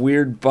was a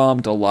weird bomb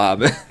to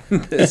lob.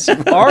 This-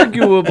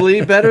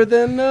 Arguably better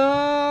than.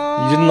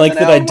 You didn't like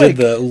that I Alan did Wake.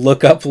 the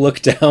look up, look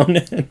down,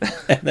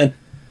 and then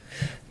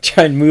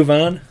try and move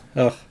on?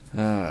 Oh.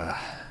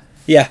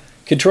 Yeah,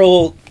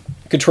 Control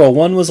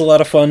 1 was a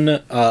lot of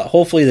fun.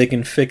 Hopefully they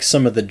can fix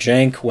some of the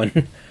jank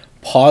when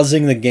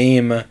pausing the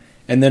game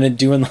and then it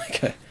doing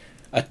like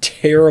a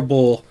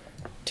terrible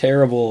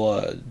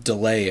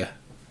delay.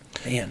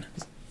 Man,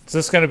 Is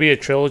this going to be a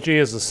trilogy?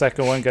 Is the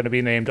second one going to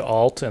be named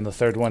Alt and the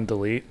third one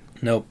Delete?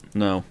 nope.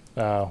 no.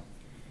 Oh.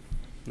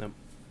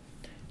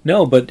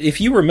 No, but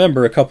if you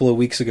remember a couple of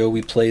weeks ago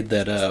we played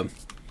that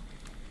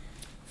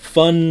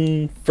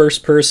fun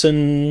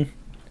first-person,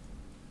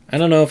 I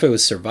don't know if it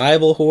was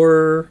survival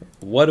horror,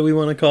 what do we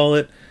want to call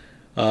it?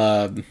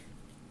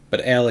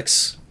 But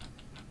Alex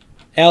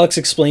Alex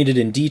explained it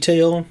in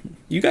detail.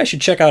 You guys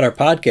should check out our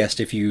podcast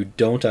if you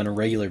don't on a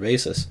regular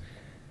basis.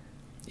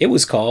 It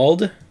was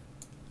called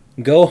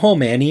Go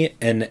Home Annie,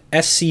 an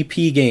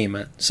SCP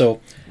game. So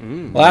a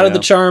lot of the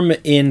charm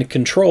in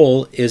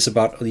Control is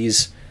about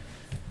these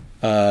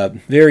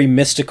very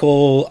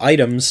mystical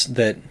items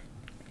that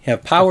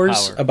have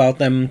powers about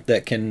them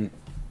that can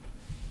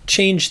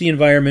change the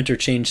environment or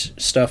change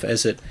stuff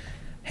as it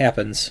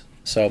happens.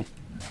 So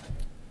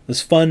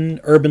there's fun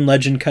urban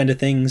legend kind of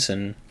things,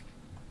 and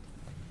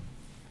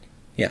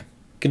yeah,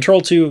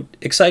 Control 2,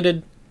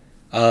 excited.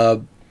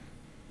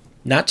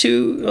 Not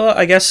too,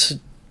 I guess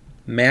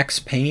Max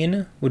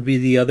Payne would be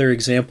the other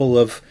example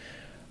of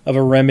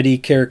a Remedy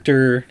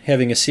character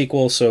having a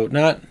sequel, so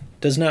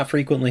does not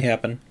frequently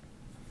happen.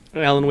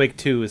 Alan Wake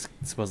 2 is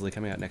supposedly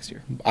coming out next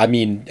year. I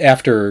mean,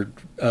 after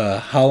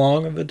how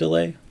long of a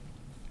delay?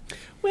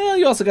 Well,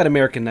 you also got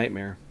American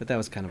Nightmare, but that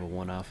was kind of a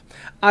one-off.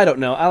 I don't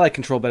know. I like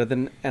Control better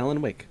than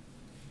Alan Wake.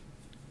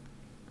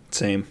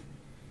 Same.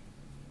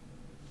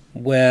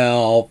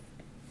 Well,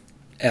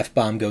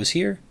 F-bomb goes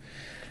here.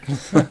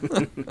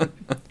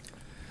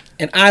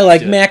 And I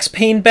like Max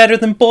Payne better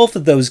than both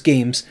of those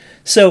games.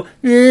 So,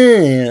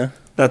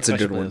 That's a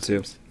good one,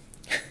 too.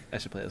 I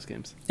should play those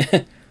games.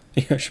 Yeah,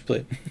 I should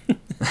play it.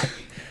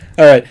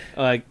 All right.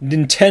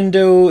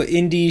 Nintendo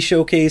Indie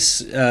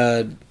Showcase.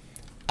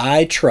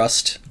 I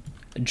trust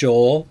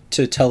Joel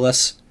to tell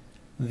us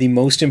the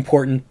most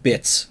important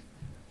bits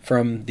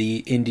from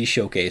the Indie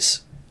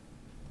Showcase.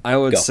 I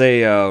would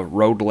say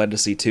Road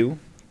Legacy 2,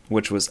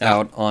 which was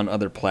out on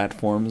other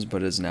platforms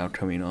but is now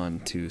coming on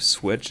to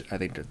Switch. I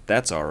think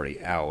that's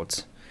already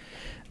out.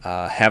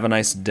 Have a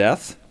Nice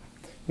Death,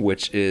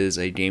 which is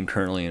a game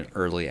currently in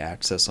early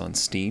access on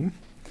Steam.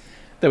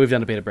 That we've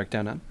done a beta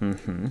breakdown on.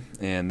 Mm-hmm.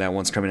 And that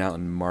one's coming out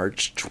on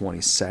March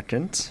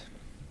 22nd.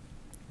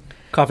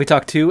 Coffee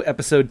Talk 2,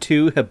 Episode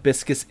 2,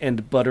 Hibiscus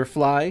and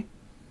Butterfly.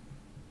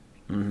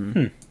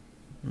 Mm-hmm.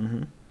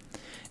 Mm-hmm.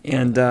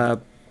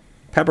 And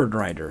Pepper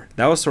Grinder.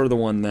 That was sort of the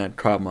one that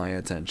caught my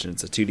attention.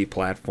 It's a 2D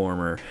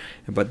platformer,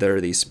 but there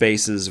are these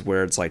spaces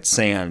where it's like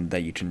sand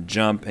that you can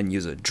jump and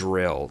use a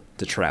drill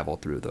to travel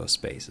through those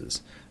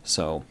spaces.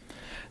 So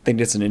I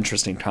think it's an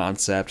interesting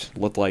concept.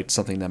 Looked like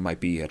something that might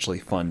be actually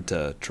fun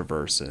to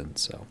traverse in.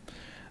 So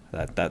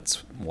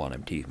that's one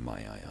I'm keeping my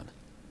eye on.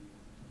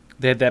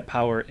 They had that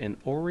power in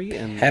Ori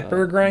and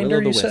Pepper Grinder,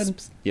 Will o' the you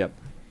Wisps. said? Yep.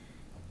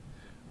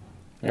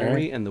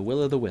 Ori and the Will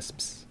o' the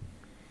Wisps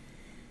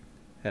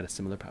had a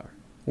similar power.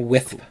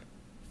 Wisp.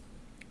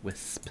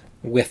 Wisp.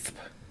 Wisp.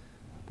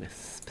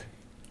 Wisp.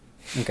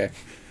 Okay.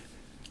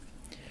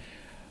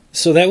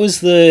 So that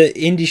was the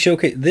Indie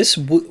Showcase.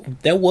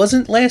 That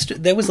wasn't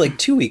that was like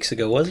 2 weeks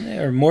ago, wasn't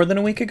it? Or more than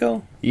a week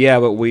ago? Yeah,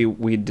 but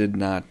we did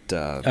not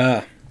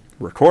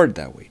record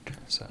that week.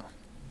 So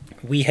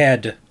we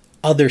had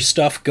other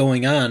stuff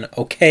going on.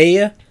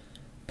 Okay,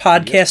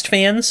 podcast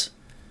fans?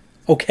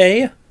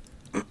 Okay?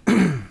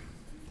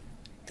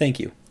 Thank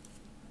you.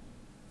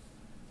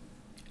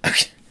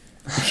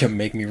 You can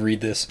make me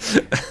read this.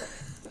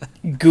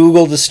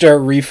 Google to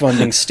start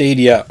refunding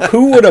Stadia.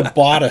 Who would have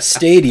bought a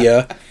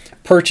Stadia?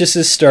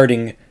 Purchases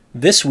starting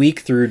this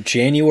week through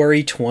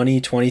January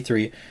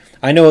 2023.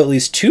 I know at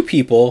least two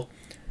people.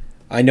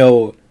 I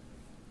know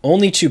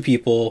only two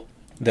people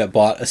that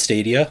bought a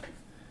Stadia.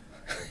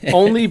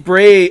 Only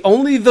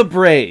the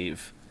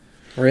brave.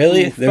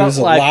 Really? There was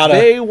a lot of.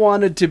 They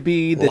wanted to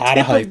be the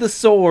tip of the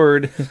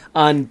sword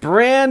on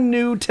brand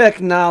new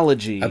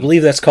technology. I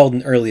believe that's called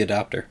an early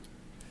adopter.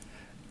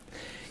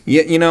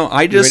 Yeah,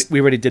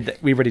 we already did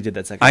that. We already did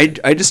that second.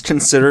 I just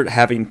considered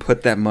having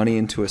put that money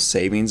into a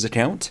savings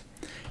account,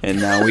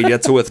 and now we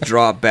get to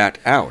withdraw it back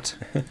out.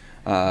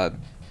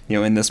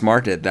 In this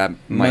market, that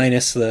might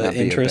minus the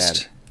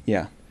interest.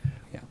 Yeah.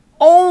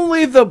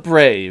 Only the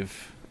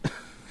brave.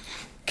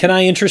 Can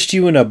I interest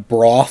you in a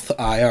broth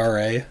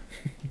IRA?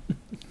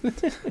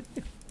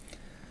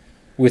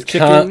 With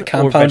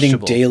compounding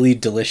daily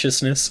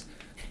deliciousness?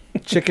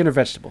 Chicken or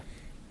vegetable?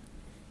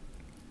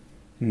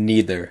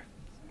 Neither.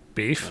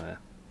 Beef?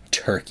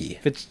 Turkey.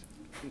 I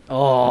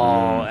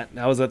thought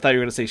you were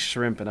going to say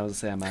shrimp, and I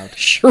was going to say I'm out.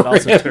 Shrimp but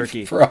also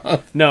turkey.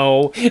 Broth.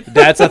 No,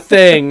 that's a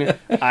thing.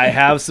 I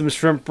have some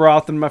shrimp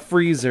broth in my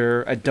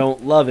freezer. I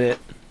don't love it.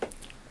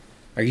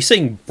 Are you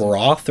saying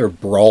broth or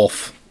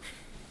brolf?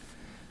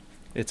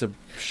 It's a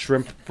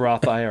shrimp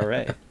broth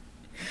IRA.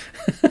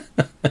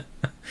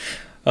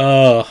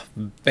 Oh,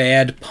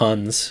 bad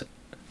puns.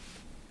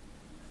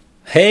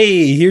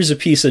 Hey, here's a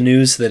piece of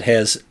news that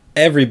has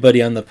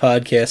everybody on the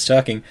podcast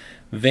talking.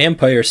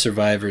 Vampire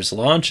Survivors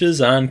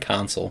launches on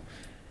console.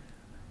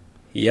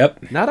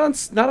 Yep. Not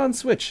on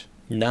Switch.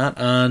 Not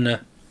on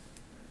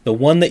the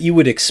one that you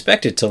would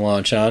expect it to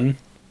launch on.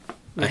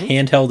 A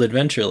handheld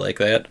adventure like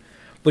that.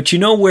 But you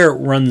know where it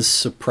runs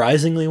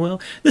surprisingly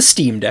well? The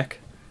Steam Deck.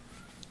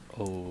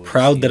 Oh,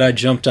 proud that I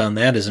jumped on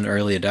that as an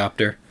early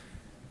adopter.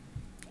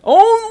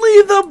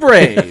 Only the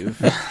brave.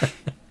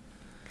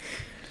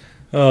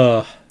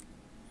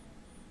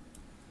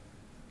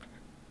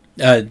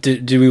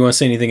 Do we want to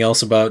say anything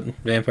else about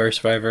Vampire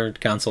Survivor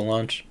console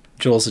launch?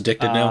 Joel's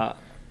addicted now.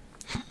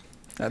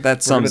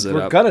 That sums it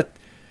up.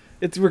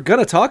 We're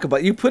gonna talk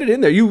about. You put it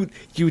in there. You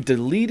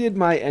deleted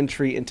my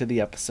entry into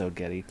the episode,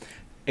 Getty,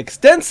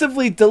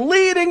 extensively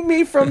deleting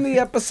me from the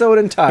episode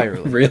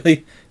entirely.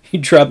 Really? You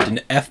dropped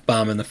an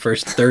F-bomb in the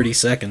first 30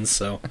 seconds,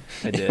 so...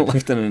 I did. You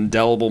left an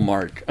indelible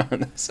mark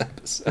on this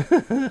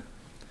episode.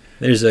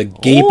 There's a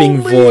gaping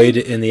void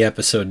in the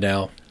episode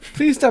now.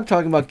 Please stop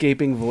talking about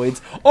gaping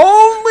voids.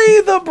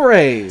 Only the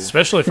brave.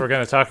 Especially if we're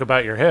going to talk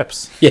about your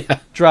hips. Yeah.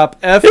 Drop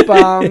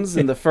F-bombs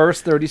in the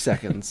first 30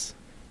 seconds.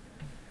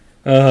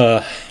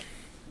 What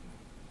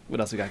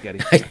else we got, Getty?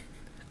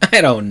 I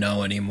don't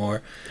know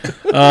anymore.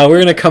 We're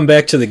going to come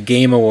back to the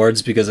Game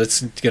Awards because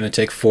it's going to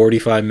take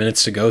 45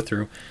 minutes to go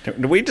through.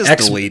 Did we just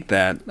delete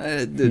that?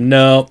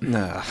 No.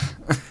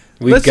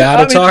 We've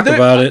got to talk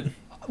about it.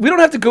 We don't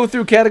have to go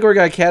through category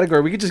by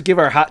category. We could just give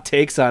our hot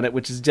takes on it,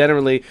 which is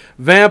generally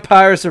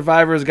Vampire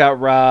Survivors got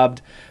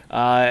robbed,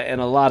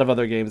 and a lot of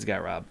other games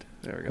got robbed.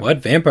 There we go. What?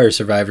 Vampire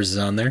Survivors is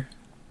on there?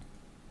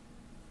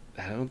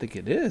 I don't think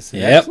it is.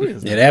 Yep,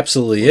 it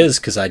absolutely is,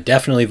 because I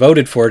definitely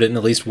voted for it in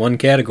at least one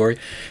category.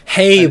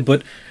 Hey,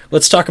 but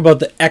let's talk about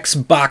the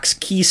Xbox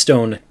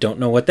Keystone. Don't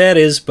know what that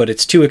is, but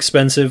it's too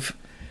expensive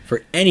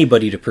for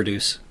anybody to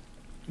produce.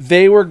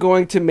 They were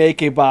going to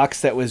make a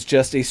box that was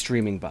just a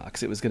streaming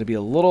box. It was going to be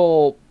a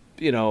little,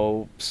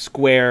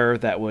 square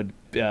that would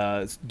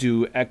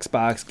do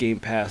Xbox Game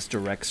Pass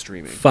direct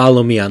streaming.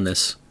 Follow me on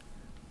this.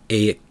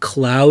 A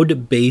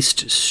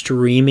cloud-based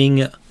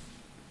streaming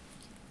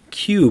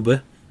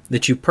cube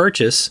that you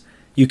purchase,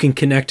 you can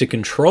connect a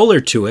controller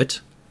to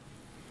it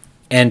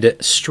and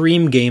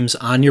stream games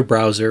on your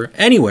browser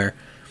anywhere.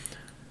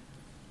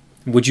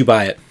 Would you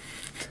buy it?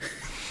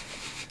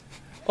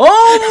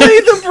 Only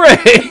the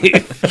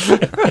brave!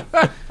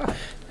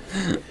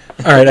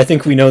 All right, I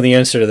think we know the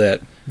answer to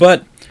that.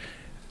 But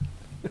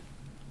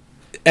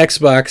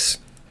Xbox,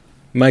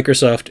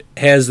 Microsoft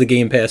has the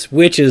Game Pass,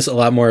 which is a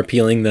lot more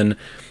appealing than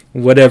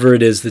whatever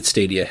it is that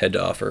Stadia had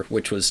to offer,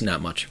 which was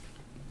not much.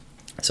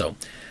 So,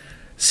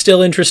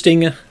 still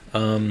interesting,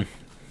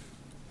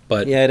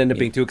 but... Yeah, it ended up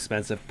being too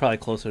expensive. Probably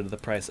closer to the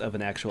price of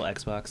an actual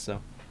Xbox,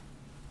 so...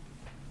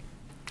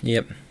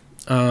 Yep.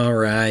 All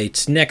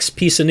right, next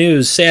piece of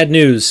news, sad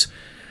news.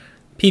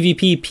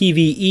 PvP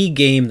PvE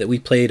game that we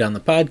played on the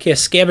podcast,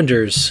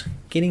 Scavengers,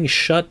 getting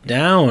shut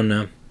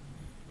down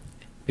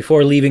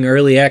before leaving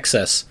early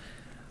access.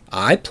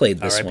 I played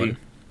this one.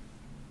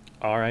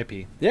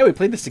 R.I.P. Yeah, we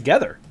played this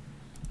together.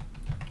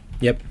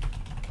 Yep.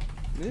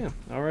 Yeah,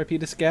 R.I.P.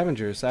 to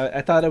Scavengers.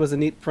 I thought it was a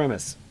neat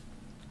premise.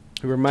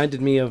 It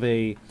reminded me of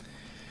a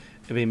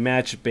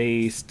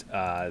match-based,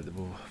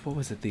 what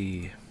was it,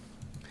 the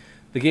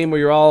game where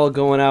you're all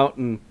going out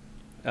and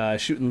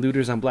shooting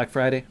looters on Black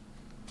Friday?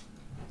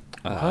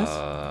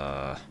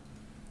 The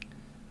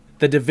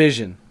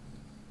Division.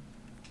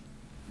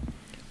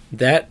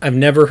 That, I've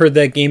never heard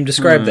that game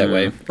described that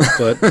way,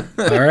 but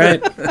all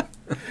right.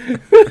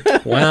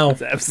 Wow.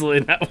 That's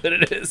absolutely not what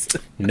it is.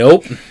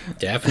 Nope,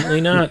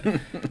 definitely not.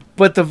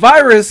 But the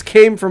virus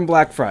came from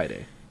Black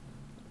Friday.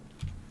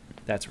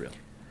 That's real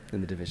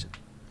in the Division.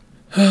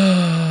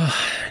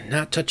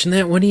 Not touching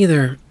that one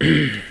either.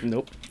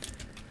 Nope.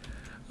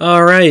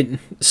 All right,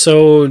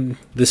 so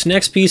this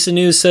next piece of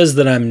news says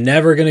that I'm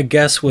never going to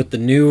guess what the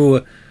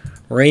new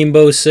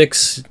Rainbow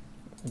Six...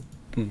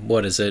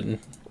 What is it?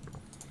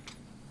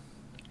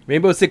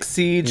 Rainbow Six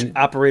Siege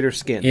Operator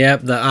skin.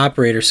 Yep, the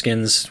Operator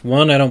skins.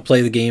 One, I don't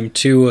play the game.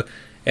 Two,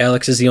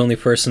 Alex is the only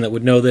person that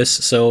would know this.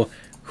 So,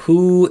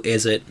 who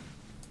is it?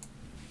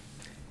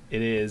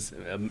 It is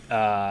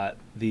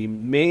the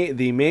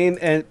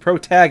main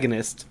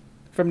protagonist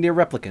from Nier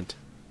Replicant.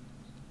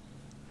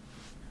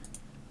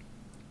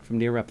 From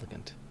Nier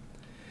Replicant.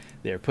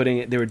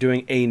 They were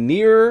doing a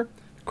Nier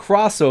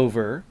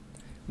crossover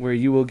where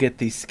you will get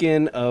the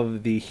skin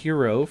of the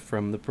hero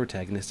from the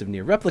protagonist of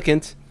Nier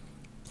Replicant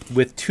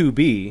with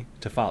 2B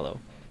to follow.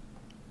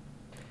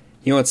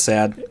 You know what's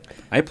sad?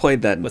 I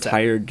played that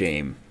entire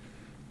game.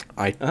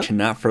 I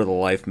cannot for the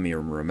life of me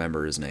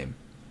remember his name.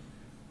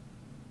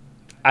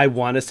 I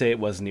want to say it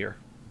was Nier.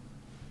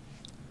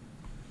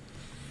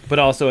 But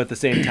also at the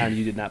same time,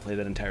 you did not play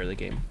that entirely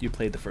game. You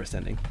played the first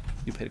ending.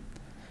 You played,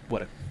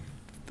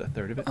 the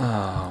third of it?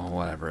 Oh,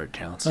 whatever, it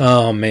counts.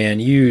 Oh, man,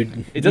 you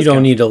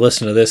don't need to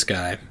listen to this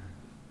guy.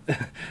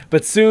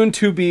 But soon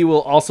 2B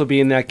will also be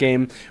in that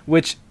game,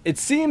 which it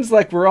seems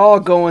like we're all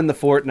going the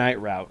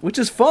Fortnite route, which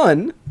is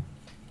fun,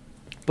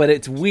 but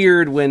it's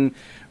weird when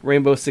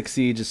Rainbow Six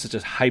Siege is such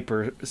a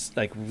hyper,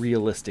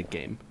 realistic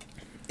game.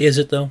 Is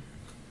it, though?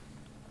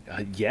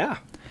 Yeah.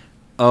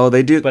 Oh,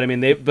 they do. But I mean,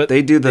 they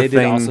did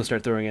also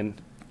start throwing in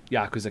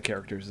Yakuza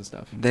characters and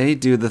stuff. They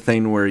do the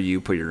thing where you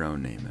put your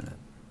own name in it.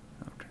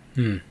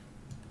 Okay.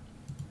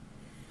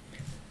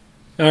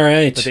 All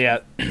right.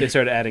 But they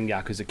started adding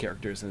Yakuza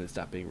characters, and it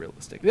stopped being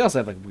realistic. They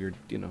also have weird,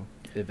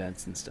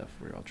 events and stuff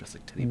where you're all dressed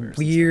like teddy bears.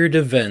 Weird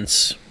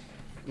events.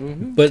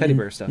 Mm-hmm. But teddy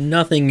bear stuff.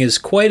 Nothing is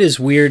quite as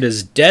weird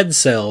as Dead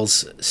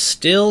Cells,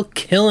 still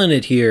killing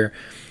it here,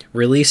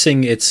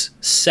 releasing its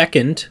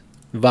second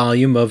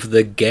volume of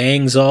The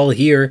Gang's All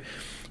Here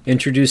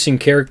introducing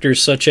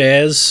characters such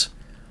as,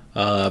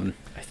 I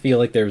feel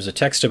like there was a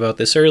text about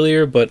this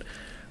earlier, but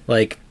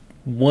like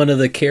one of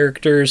the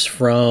characters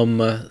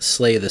from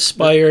Slay the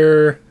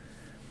Spire.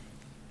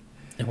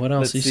 And what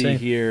else Let's you see say?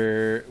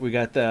 here. We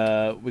got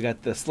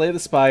the Slay the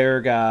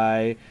Spire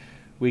guy.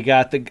 We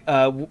got the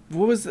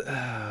what was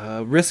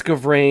Risk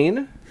of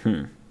Rain.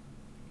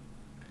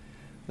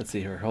 Let's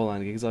see here. Hold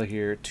on. Gigs all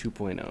here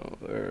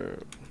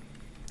 2.0.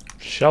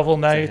 Shovel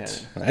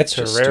Knight, That's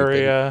just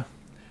Terraria,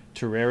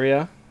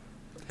 Terraria.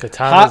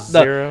 Katana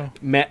Zero.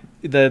 The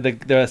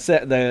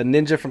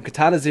ninja from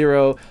Katana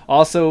Zero.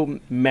 Also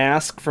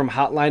Mask from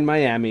Hotline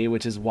Miami,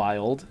 which is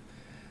wild.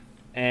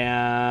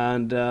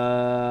 And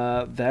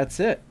that's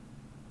it.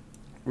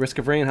 Risk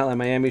of Rain, Hotline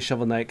Miami,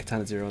 Shovel Knight,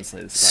 Katana Zero, and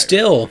Slay the Spire.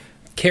 Still,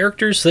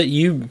 characters that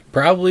you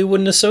probably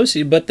wouldn't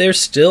associate, but they're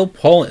still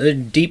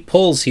deep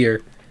pulls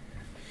here.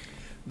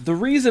 The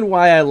reason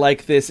why I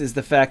like this is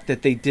the fact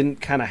that they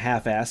didn't kind of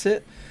half-ass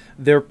it.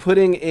 They're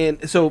putting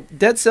in... So,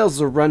 Dead Cells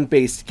is a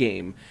run-based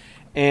game,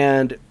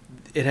 and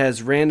it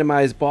has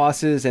randomized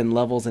bosses and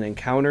levels and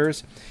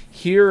encounters.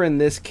 Here, in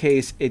this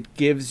case, it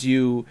gives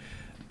you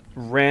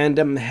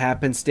random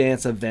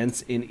happenstance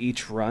events in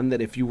each run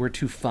that if you were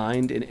to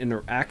find and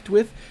interact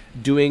with,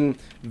 doing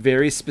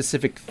very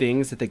specific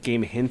things that the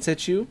game hints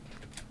at you,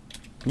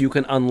 you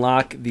can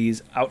unlock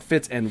these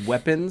outfits and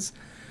weapons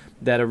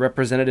that are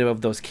representative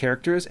of those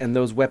characters, and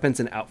those weapons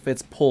and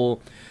outfits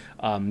pull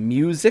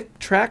music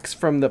tracks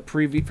from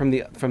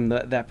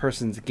that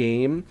person's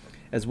game,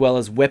 as well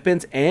as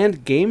weapons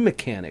and game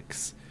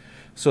mechanics.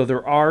 So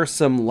there are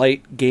some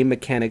light game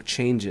mechanic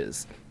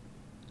changes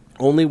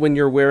only when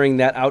you're wearing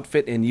that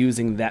outfit and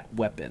using that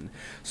weapon.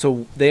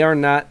 So they are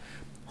not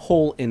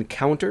whole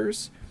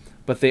encounters,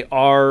 but they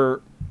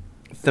are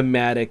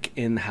thematic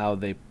in how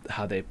they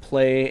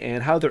play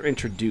and how they're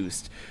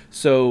introduced.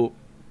 So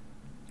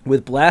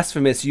with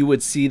Blasphemous, you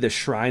would see the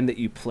shrine that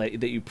you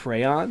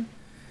pray on,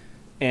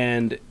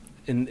 and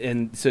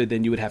so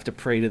then you would have to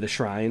pray to the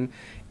shrine.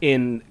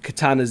 In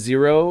Katana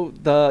Zero,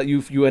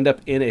 you end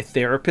up in a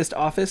therapist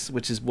office,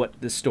 which is what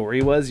the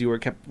story was. You were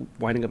kept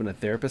winding up in a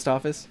therapist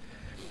office.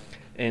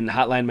 In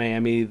Hotline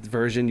Miami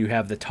version, you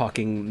have the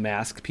talking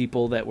mask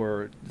people that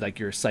were like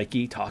your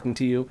psyche talking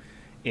to you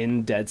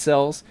in Dead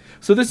Cells.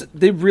 So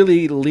they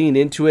really lean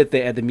into it.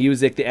 They add the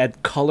music, they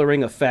add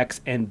coloring effects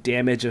and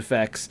damage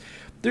effects.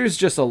 There's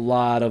just a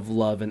lot of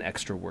love and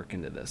extra work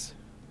into this.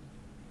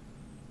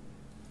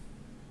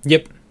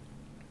 Yep.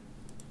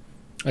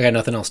 I got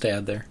nothing else to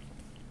add there.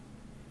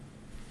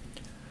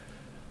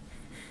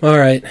 All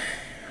right.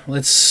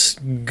 Let's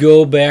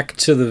go back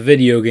to the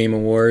video game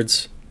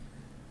awards.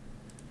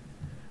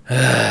 All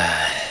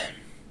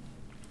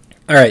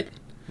right.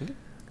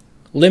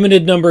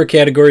 Limited number of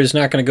categories,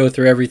 not going to go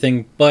through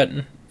everything, but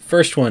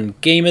first one,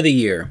 Game of the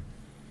Year.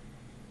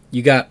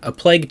 You got A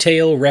Plague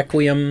Tale,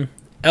 Requiem,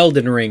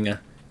 Elden Ring,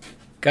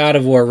 God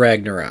of War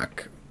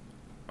Ragnarok,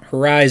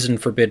 Horizon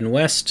Forbidden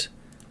West,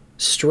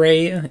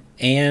 Stray,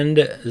 and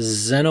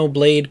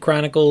Xenoblade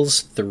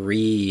Chronicles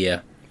 3.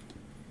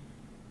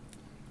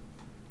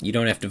 You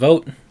don't have to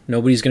vote.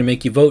 Nobody's going to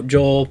make you vote,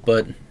 Joel,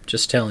 but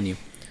just telling you.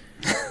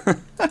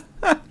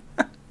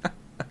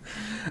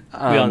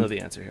 We all know the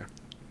answer here.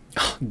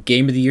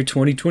 Game of the Year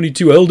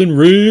 2022, Elden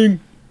Ring.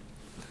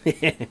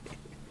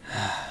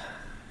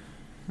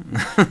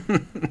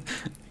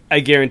 I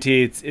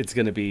guarantee it's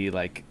going to be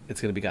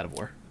God of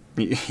War.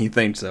 You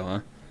think so, huh?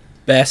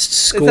 Best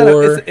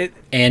score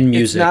and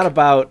music.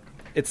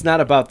 It's not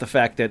about the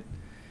fact that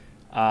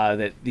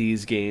that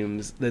these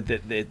games that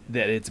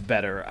it's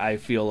better. I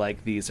feel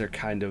like these are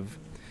the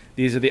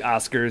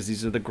Oscars,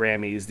 these are the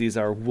Grammys, these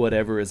are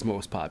whatever is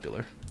most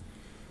popular.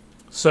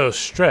 So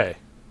Stray.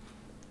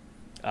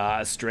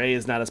 Stray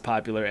is not as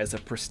popular as a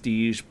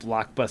prestige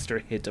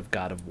blockbuster hit of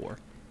God of War.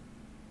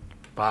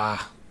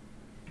 Bah.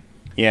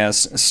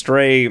 Yes,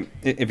 Stray,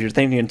 if you're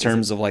thinking in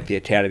terms of like the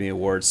Academy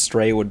Awards,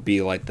 Stray would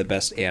be like the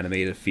best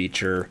animated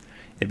feature.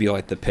 It'd be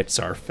like the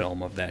Pixar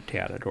film of that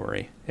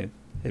category.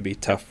 It'd be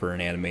tough for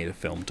an animated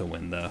film to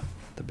win the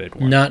big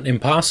one. Not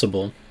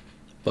impossible,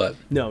 but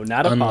no,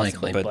 not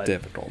unlikely, impossible, but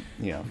difficult.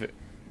 Yeah,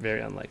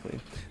 very unlikely.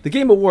 The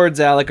Game Awards,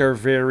 Alec, are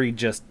very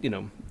just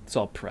it's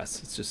all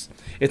press.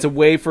 It's a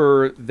way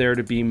for there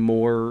to be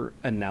more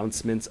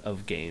announcements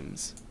of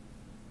games.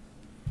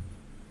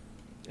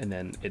 And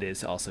then it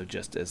is also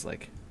just as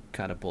like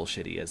kind of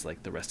bullshitty as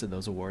like the rest of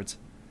those awards.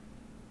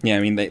 Yeah,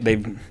 I mean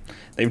they've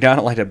done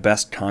it like a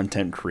best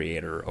content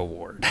creator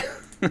award.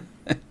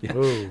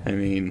 I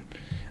mean,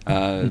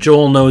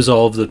 Joel knows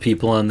all of the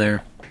people on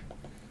there.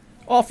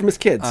 All from his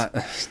kids.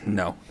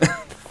 No,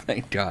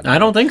 thank God. I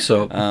don't think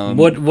so.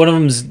 What one of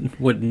them's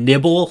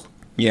Nibble?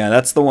 Yeah,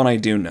 that's the one I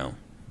do know.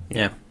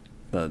 Yeah,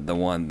 the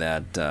one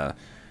that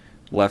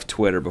left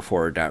Twitter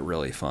before it got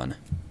really fun.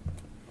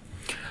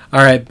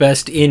 All right,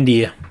 best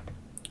indie: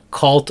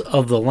 Cult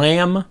of the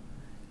Lamb,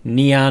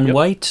 Neon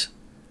White,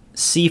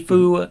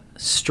 Sifu,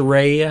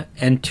 Stray,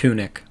 and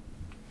Tunic.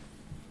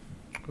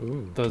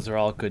 Ooh. Those are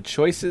all good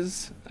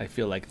choices. I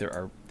feel like there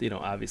are,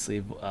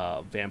 obviously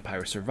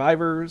Vampire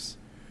Survivors,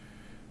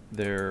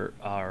 there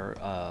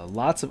are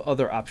lots of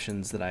other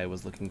options that I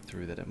was looking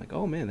through that I'm like,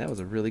 oh man, that was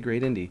a really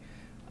great indie,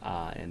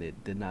 and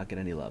it did not get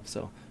any love.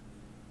 So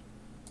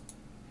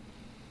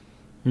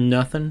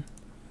Nothing.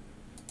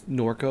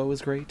 Norco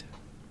was great.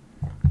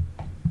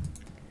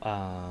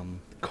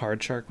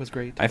 Card Shark was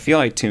great. I feel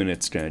like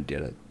Tunit's gonna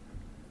get it.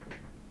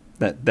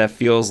 That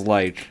feels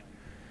like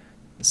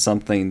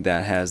something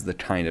that has the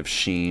kind of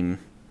sheen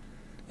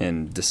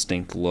and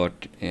distinct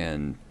look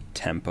and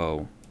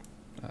tempo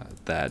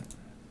that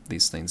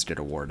these things get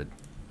awarded.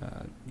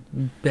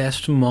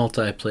 Best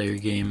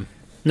multiplayer game.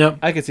 Nope.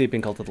 I could see it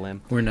being Cult of the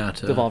Lamb. We're not.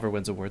 Devolver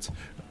wins awards.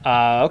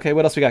 Okay,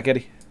 what else we got,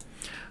 Getty?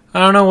 I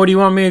don't know. What do you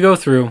want me to go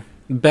through?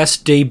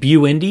 Best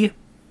debut indie?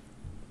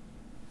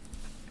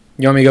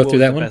 You want me to go What through was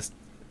that the one? best-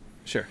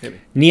 Sure, hit me.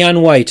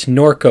 Neon White,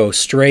 Norco,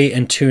 Stray,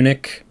 and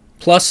Tunic,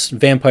 plus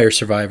Vampire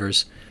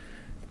Survivors.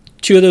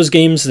 2 of those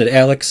games that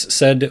Alex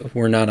said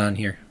were not on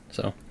here.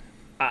 So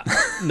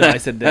No, I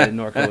said that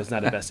Norco was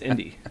not a best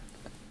indie.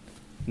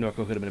 Norco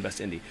could have been a best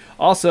indie.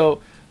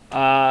 Also,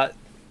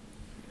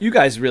 you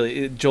guys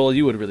really, Joel,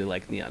 you would really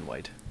like Neon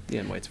White.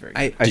 Neon White's very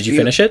good. did you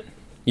finish it?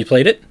 You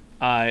played it?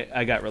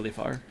 I got really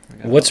far. I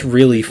got What's about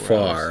really 4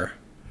 hours.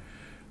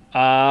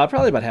 far?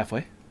 Probably about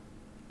halfway.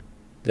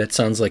 That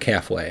sounds like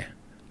halfway.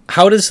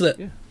 How does the...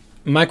 Yeah.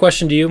 My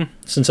question to you,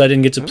 since I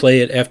didn't get to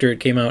play it after it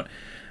came out,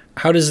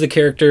 how does the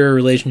character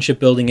relationship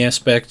building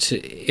aspect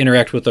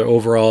interact with the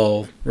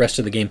overall rest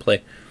of the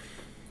gameplay?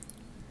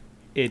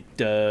 It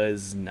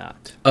does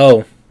not.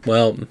 Oh,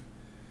 well,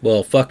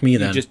 fuck me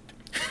then.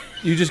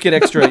 You just get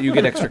extra. You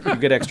get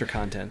extra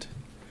content.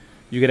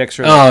 You get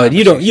extra. Oh,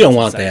 you don't conversations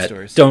want and side that.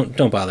 stories.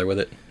 Don't bother with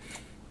it.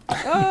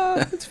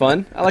 It's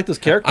fun. I like those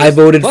characters. I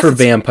voted Plus for it's-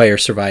 Vampire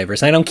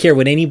Survivors. I don't care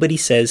what anybody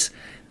says.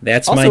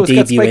 That's Also, my it's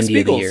got debut Spike indie of the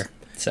Spiegel's. year.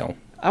 So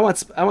I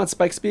want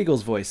Spike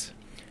Spiegel's voice.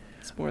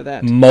 It's more of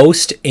that.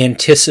 most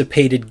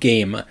anticipated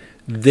game.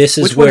 This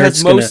is Which one where has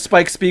it's most gonna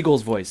Spike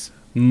Spiegel's voice?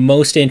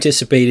 most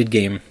anticipated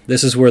game.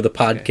 This is where the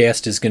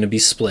podcast is gonna be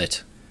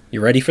split.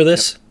 You ready for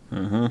this?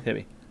 Hit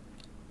me.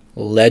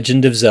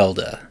 Legend of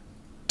Zelda,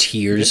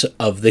 Tears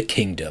of the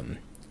Kingdom,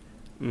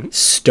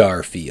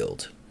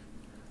 Starfield,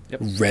 Yep.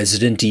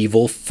 Resident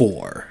Evil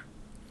 4,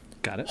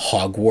 Got it.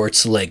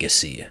 Hogwarts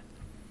Legacy,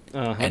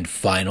 Uh-huh. and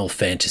Final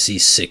Fantasy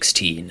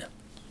 16.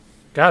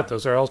 God,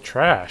 those are all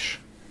trash.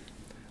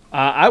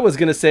 I was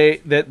gonna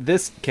say that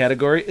this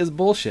category is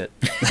bullshit.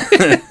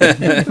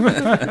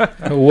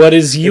 What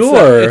is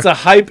your It's a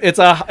hype. It's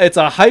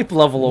a hype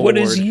level award. What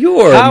is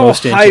your How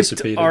most hyped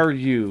anticipated? are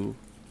you?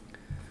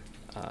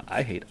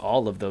 I hate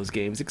all of those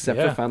games except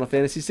Yeah. for Final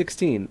Fantasy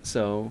 16.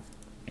 So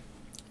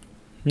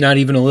not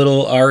even a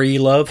little RE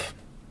love?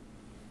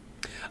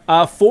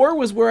 4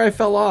 was where I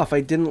fell off. I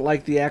didn't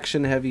like the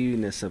action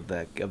heaviness of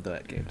that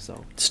game.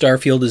 So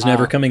Starfield is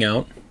never coming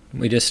out.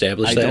 We just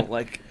established I that. don't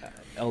like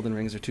Elden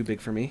Rings are too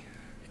big for me.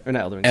 Or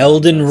not Elden Rings.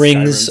 Elden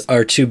Rings Skyrim's-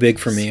 are too big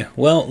for me.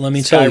 Well, let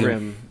me tell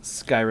you.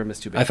 Skyrim is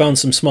too big. I found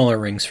some smaller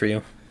rings for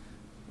you.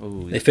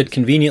 Ooh, They fit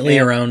conveniently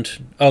And-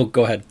 around. Oh,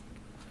 go ahead.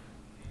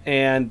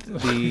 And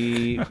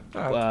the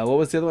what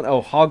was the other one?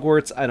 Oh,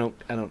 Hogwarts. I don't.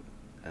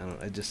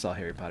 I just saw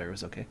Harry Potter. It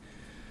was okay.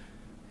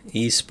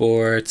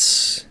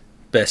 Esports,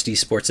 best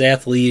esports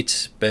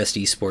athlete, best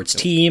esports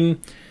team,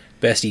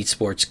 best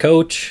esports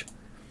coach,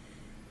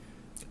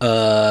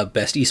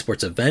 best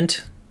esports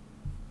event.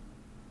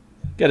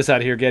 Get us out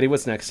of here, Getty.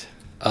 What's next?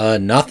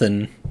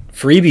 Nothing.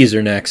 Freebies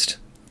are next.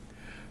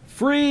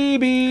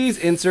 Freebies.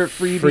 Insert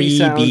freebie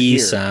sound Freebie here.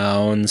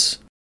 sounds.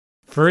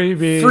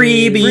 Freebie.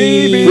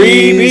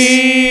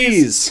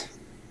 Freebies!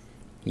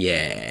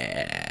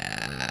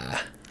 Yeah.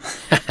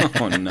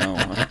 Oh no.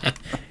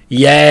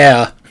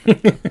 Yeah.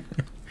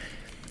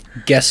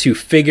 Guess who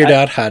figured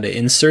out how to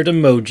insert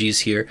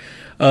emojis here?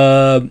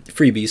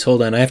 Freebies.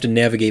 Hold on. I have to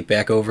navigate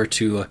back over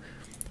to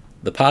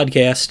the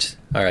podcast.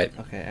 All right.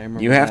 Okay, I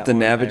remember. You have that to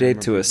one. I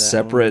navigate to remember a that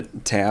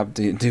separate tab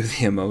to do the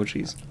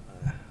emojis.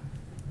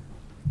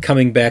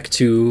 Coming back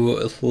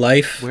to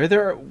life. one.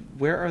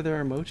 Where are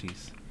there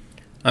emojis?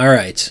 All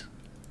right.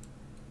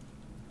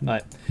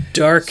 Alright.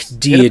 Dark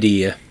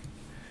Deity.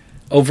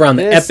 Over on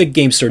the This- Epic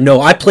Game Store.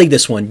 No, I played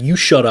this one. You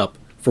shut up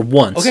for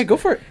once. Okay, go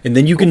for it. And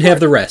then you can for have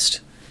it. the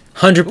rest.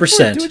 Go for it.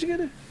 100%. Do what you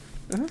gotta.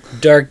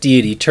 Dark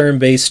Deity,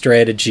 turn-based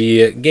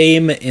strategy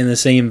game in the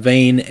same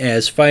vein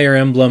as Fire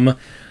Emblem.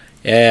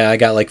 Yeah, I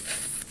got like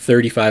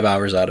 35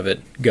 hours out of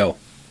it. Go.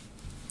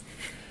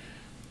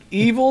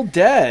 Evil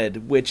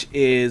Dead, which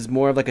is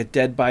more of like a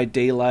Dead by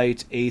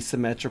Daylight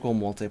asymmetrical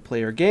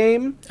multiplayer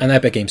game. On the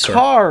Epic Game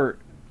Store.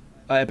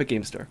 Epic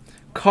Game Store.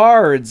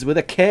 Cards with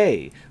a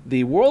K.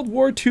 The World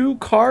War II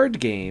card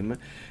game.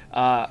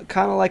 Kind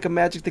of like a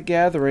Magic the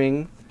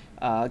Gathering,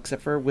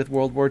 except for with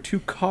World War II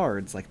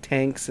cards, like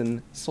tanks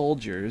and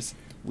soldiers.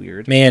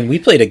 Weird. Man, we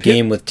played a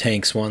game with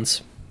tanks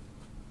once.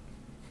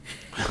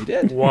 We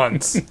did.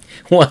 Once.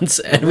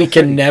 And we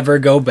can never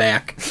go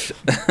back.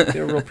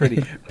 They're real pretty.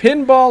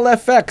 Pinball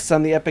FX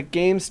on the Epic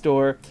Game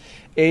Store.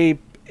 It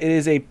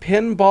is a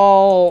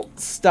pinball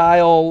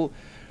style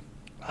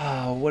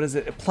what is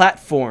it? A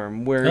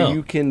platform where Oh.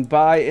 you can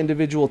buy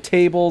individual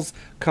tables.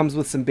 Comes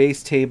with some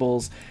base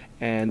tables,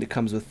 and it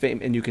comes with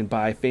and you can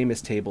buy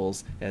famous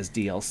tables as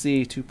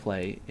DLC to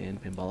play in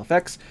Pinball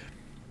FX.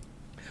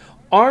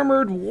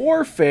 Armored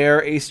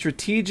Warfare, a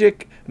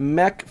strategic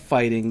mech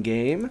fighting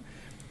game.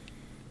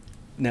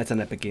 And that's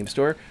on Epic Game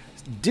Store.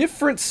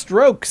 Different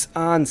Strokes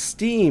on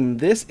Steam.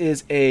 This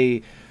is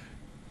a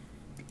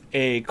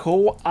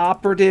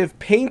cooperative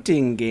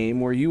painting game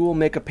where you will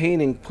make a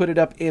painting, put it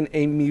up in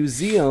a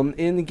museum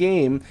in the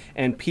game,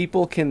 and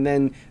people can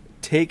then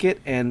take it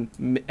and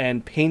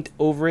paint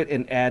over it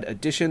and add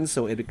additions,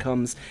 so it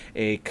becomes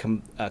a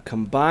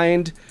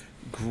combined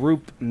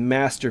group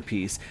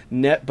masterpiece.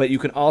 But you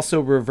can also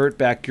revert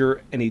back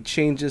any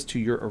changes to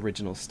your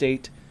original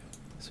state,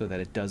 so that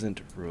it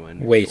doesn't ruin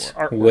your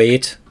artwork.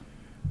 Wait.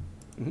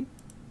 Mm-hmm.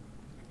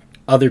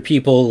 Other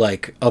people,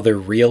 like other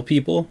real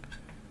people?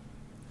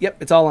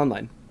 Yep, it's all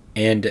online.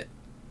 And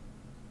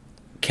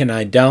can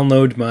I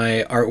download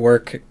my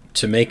artwork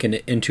to make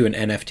it into an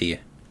NFT?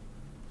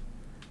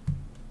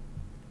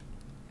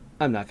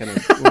 We're not gonna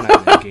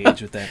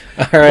engage with that.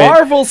 All right.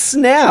 Marvel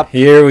Snap.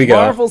 Here we go.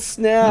 Marvel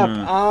Snap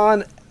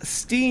on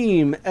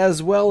Steam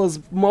as well as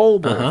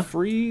mobile, Uh-huh.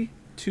 free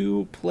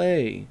to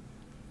play,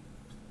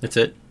 That's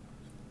it?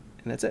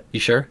 and that's it. You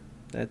sure?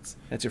 That's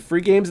your free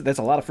games. That's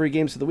a lot of free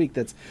games for the week.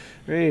 That's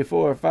 3,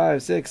 4,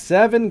 5, 6,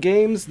 7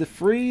 games the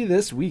free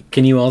this week.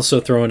 Can you also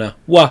throw in a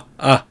wah,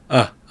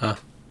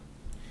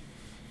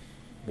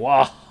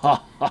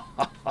 Wow.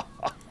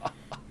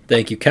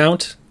 Thank you,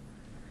 Count.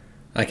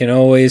 I can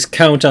always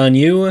count on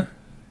you.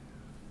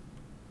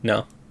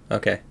 No?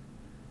 Okay.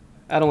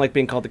 I don't like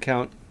being called the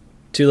Count.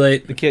 Too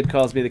late. The kid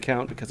calls me the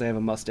Count because I have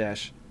a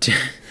mustache.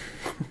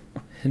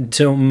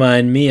 Don't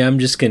mind me, I'm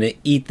just gonna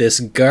eat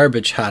this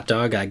garbage hot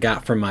dog I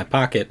got from my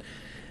pocket.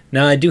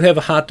 Now, I do have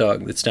a hot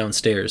dog that's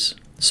downstairs,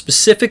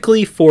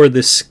 specifically for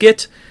this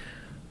skit,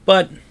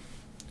 but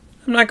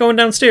I'm not going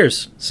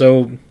downstairs.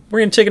 So, we're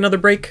gonna take another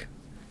break,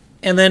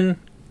 and then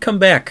come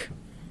back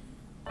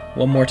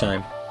one more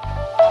time.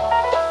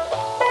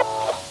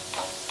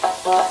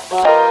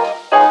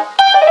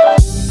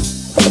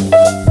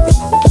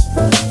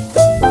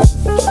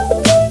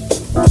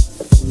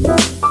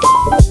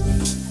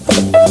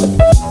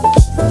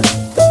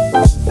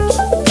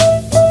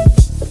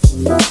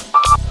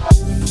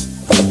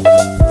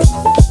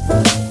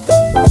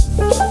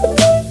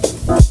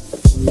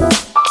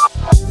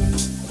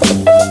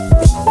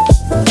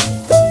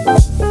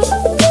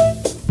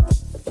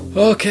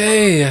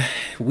 Okay,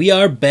 we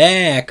are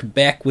back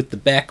with the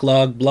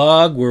Backlog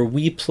blog where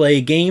we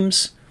play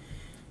games.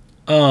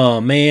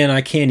 Oh man,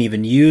 I can't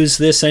even use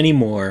this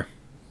anymore.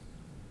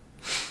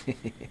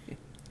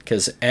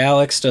 Because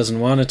Alex doesn't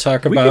want to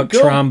talk We about could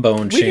go-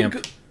 Trombone we could Champ.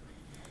 go-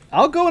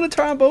 I'll go into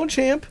Trombone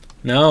Champ.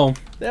 No,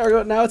 There we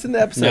go. Now it's in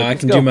the episode. no, I Let's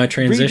can go. do my Read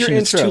your transition.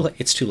 It's intro. too late.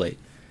 It's too late.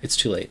 It's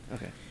too late.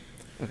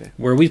 Okay.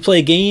 Where we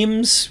play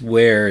games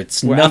where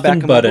it's Where I'm back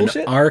nothing on but my an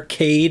bullshit?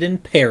 arcade in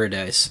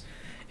paradise.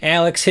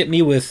 Alex hit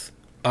me with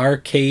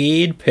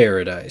Arcade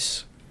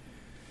Paradise.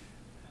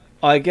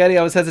 I get it.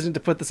 I was hesitant to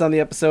put this on the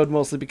episode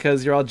mostly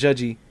because you're all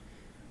judgy,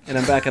 and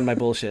I'm back on my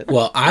bullshit.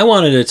 Well, I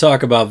wanted to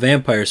talk about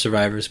Vampire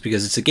Survivors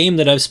because it's a game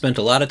that I've spent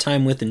a lot of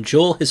time with, and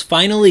Joel has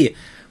finally,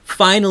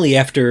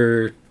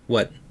 after,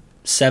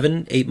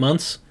 7, 8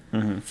 months,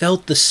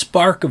 felt the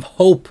spark of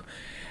hope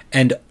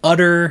and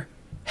utter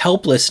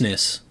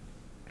helplessness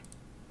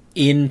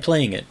in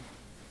playing it.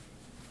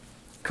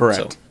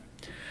 Correct. So,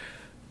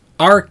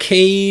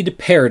 Arcade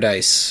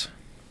Paradise.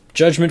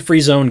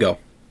 Judgment-free zone, go.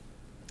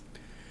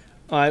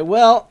 All right.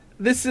 Well,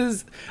 this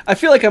is. I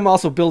feel like I'm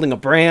also building a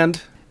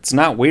brand. It's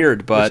not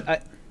weird, but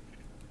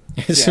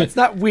Yeah, it's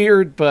not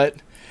weird, but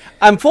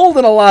I'm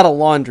folding a lot of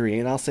laundry,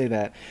 and I'll say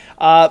that.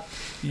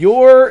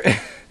 Your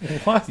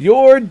What?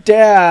 your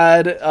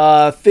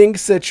dad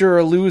thinks that you're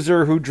a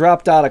loser who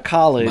dropped out of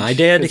college. My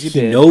dad, 'cause you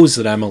he did. knows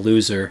that I'm a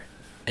loser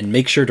and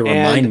makes sure to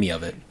remind And- me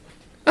of it.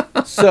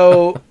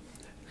 So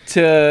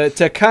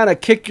to kind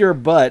of kick your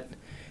butt,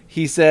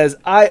 he says,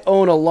 "I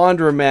own a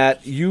laundromat.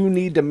 You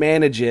need to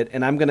manage it,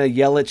 and I'm gonna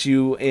yell at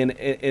you." And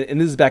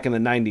this is back in the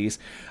 '90s.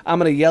 I'm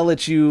gonna yell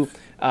at you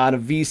on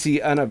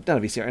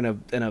a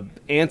in a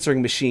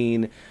answering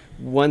machine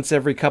once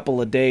every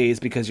couple of days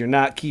because you're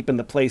not keeping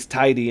the place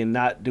tidy and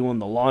not doing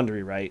the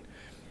laundry right.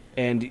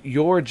 And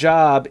your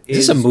job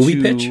Is this a movie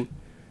to, pitch?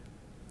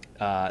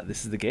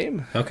 This is the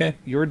game. Okay.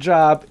 Your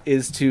job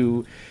is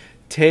to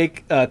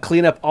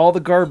clean up all the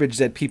garbage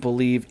that people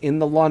leave in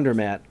the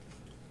laundromat,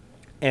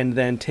 and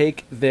then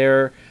take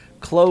their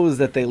clothes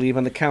that they leave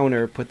on the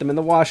counter, put them in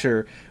the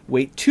washer,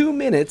 wait 2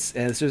 minutes,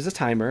 as there's a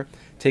timer,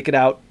 take it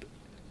out,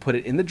 put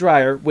it in the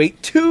dryer,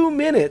 wait 2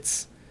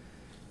 minutes,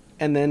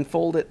 and then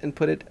fold it and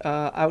put it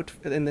out,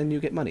 and then you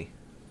get money.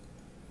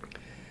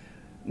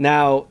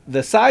 Now,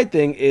 the side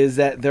thing is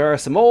that there are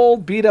some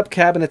old beat-up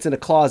cabinets in a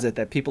closet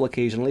that people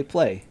occasionally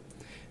play.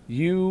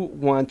 You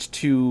want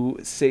to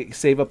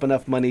save up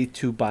enough money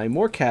to buy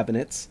more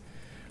cabinets,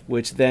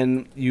 which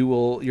then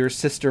your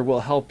sister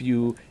will help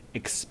you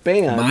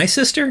expand. My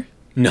sister?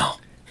 No.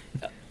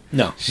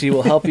 No. She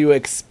will help you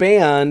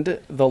expand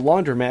the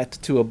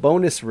laundromat to a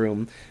bonus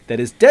room that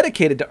is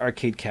dedicated to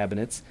arcade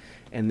cabinets,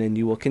 and then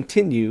you will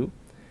continue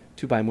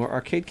to buy more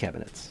arcade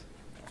cabinets.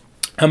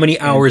 How many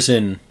hours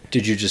in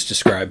did you just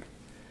describe?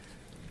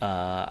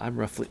 I'm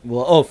roughly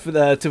for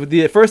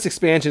the first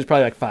expansion is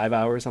probably like 5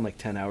 hours. I'm like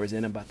 10 hours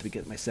in. I'm about to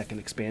get my second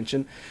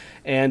expansion,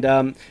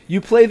 and you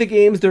play the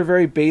games. They're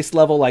very base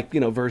level, like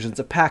versions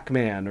of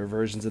Pac-Man or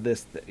versions of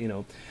this,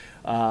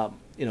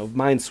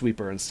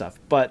 Minesweeper and stuff.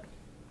 But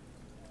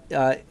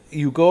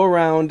you go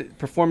around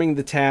performing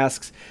the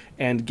tasks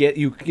and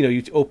you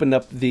open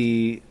up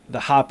the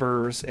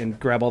hoppers and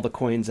grab all the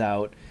coins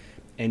out.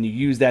 And you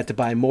use that to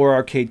buy more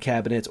arcade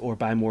cabinets or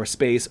buy more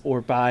space or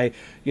buy,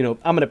 I'm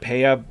going to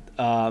pay a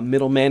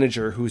middle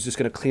manager who's just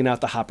going to clean out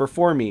the hopper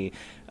for me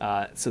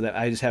so that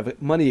I just have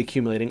money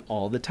accumulating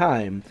all the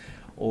time.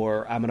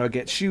 Or I'm going to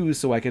get shoes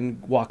so I can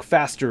walk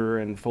faster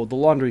and fold the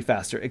laundry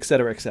faster, et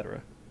cetera, et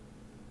cetera.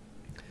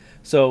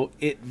 So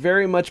it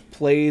very much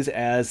plays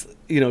as,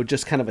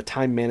 just kind of a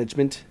time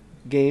management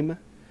game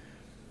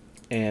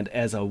and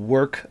as a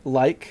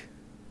work-like,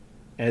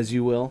 as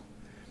you will.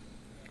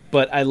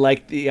 But I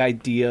like the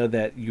idea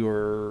that you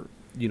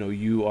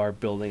are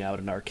building out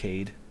an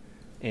arcade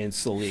and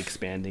slowly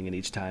expanding, and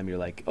each time you're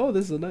like, oh,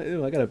 this is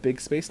I got a big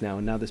space now,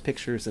 and now there's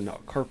pictures and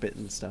carpet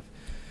and stuff.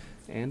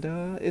 And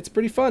it's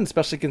pretty fun,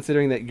 especially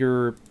considering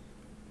that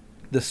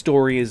the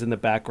story is in the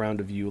background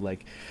of you,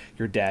 like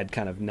your dad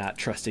kind of not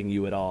trusting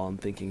you at all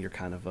and thinking you're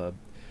kind of a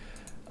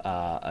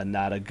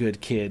not a good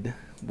kid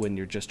when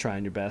you're just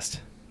trying your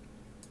best.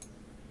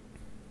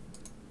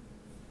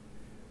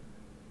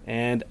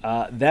 And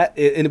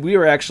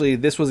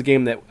this was a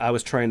game that I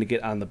was trying to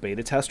get on the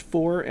beta test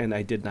for, and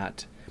I did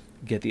not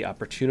get the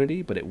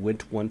opportunity, but it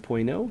went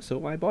 1.0,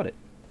 so I bought it.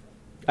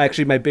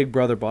 Actually, my big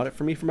brother bought it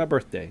for me for my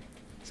birthday.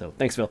 So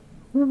thanks, Phil.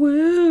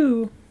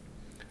 Woo!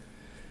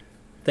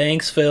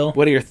 Thanks, Phil.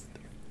 What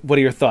are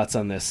your thoughts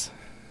on this?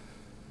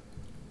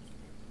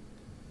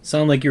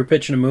 Sound like you were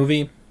pitching a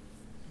movie?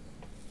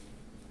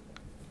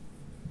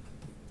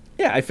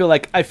 Yeah, I feel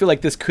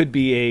like this could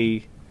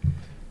be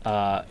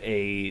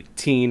a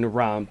teen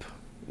romp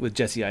with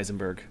Jesse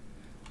Eisenberg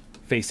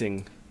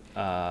facing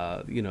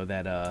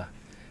that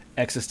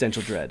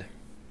existential dread.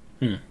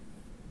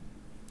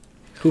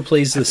 Who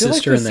plays the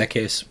sister in that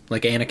case?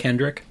 Like Anna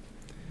Kendrick?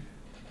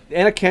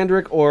 Anna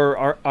Kendrick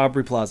or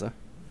Aubrey Plaza.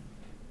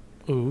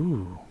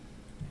 Ooh.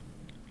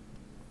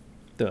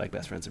 They're like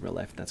best friends in real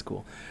life. That's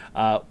cool.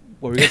 What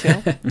were you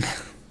going to say?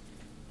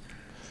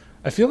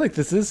 I feel like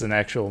this is an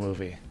actual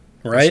movie.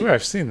 Right? I swear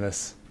I've seen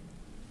this.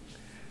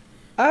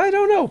 I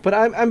don't know, but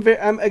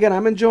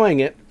I'm enjoying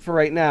it for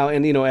right now.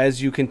 And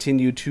as you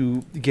continue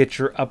to get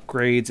your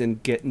upgrades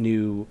and get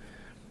new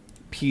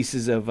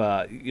pieces of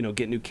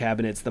get new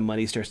cabinets, the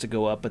money starts to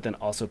go up. But then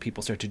also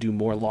people start to do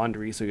more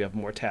laundry, so you have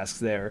more tasks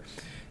there.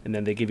 And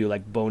then they give you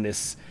like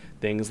bonus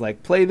things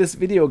like play this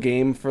video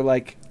game for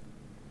like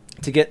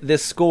to get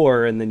this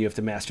score, and then you have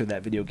to master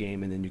that video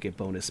game, and then you get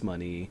bonus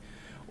money.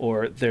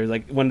 Or they're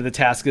like one of the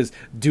tasks is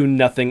do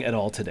nothing at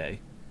all today.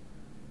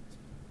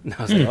 And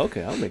I was like,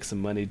 okay, I'll make some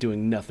money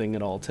doing nothing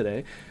at all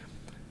today.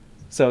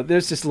 So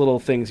there's just little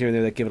things here and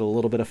there that give it a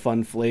little bit of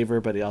fun flavor,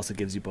 but it also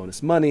gives you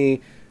bonus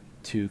money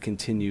to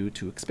continue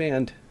to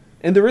expand.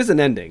 And there is an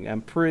ending.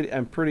 I'm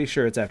pretty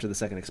sure it's after the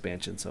second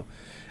expansion. So,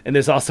 and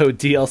there's also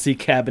DLC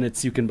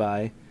cabinets you can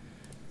buy.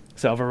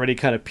 So I've already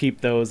kind of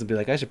peeped those and be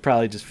like, I should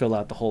probably just fill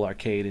out the whole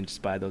arcade and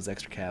just buy those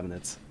extra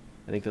cabinets.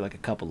 I think they're like a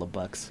couple of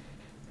bucks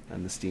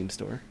on the Steam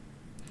store.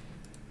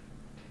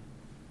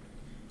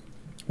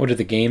 What are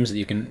the games that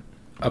you can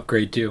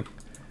upgrade to?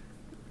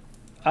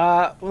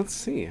 Let's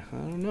see. I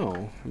don't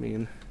know. I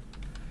mean,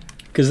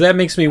 because that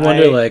makes me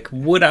wonder, like,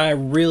 would I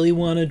really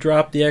want to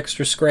drop the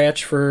extra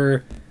scratch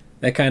for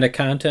that kind of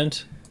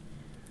content?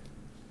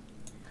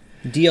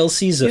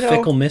 DLC's a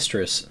fickle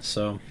mistress,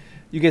 so...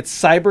 You get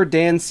Cyber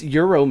Dance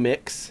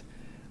Euromix,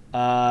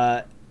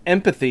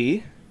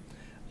 Empathy,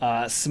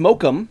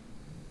 Smoke'em,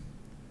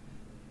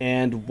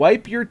 and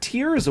Wipe Your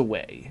Tears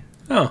Away.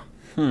 Oh.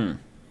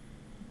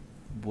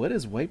 What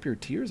is Wipe Your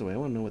Tears Away? I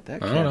want to know what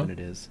that cabinet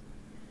is.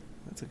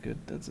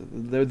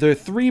 They're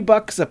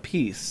 $3 a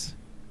piece,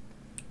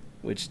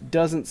 which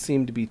doesn't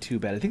seem to be too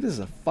bad. I think this is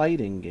a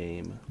fighting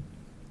game.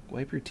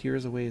 Wipe Your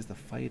Tears Away is the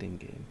fighting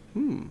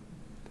game.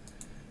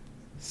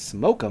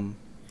 Smoke'em.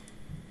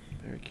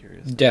 Very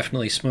curious.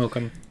 Definitely smoke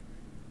them.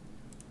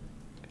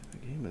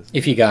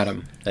 If you got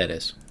them, that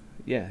is.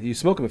 Yeah, you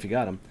smoke them if you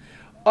got them.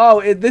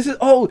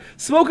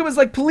 Smoke them is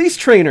like Police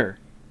Trainer.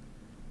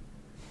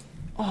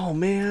 Oh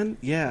man,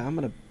 yeah, I'm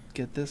gonna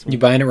get this one. You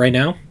buying it right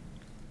now?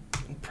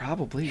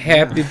 Probably.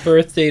 Happy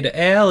birthday to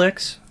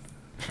Alex.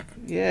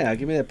 Yeah,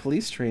 give me that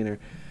Police Trainer.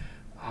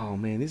 Oh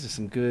man, these are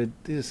some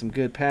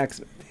good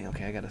packs.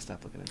 Okay, I gotta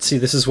stop looking at this. See,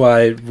 this is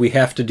why we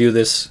have to do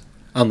this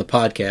on the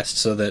podcast,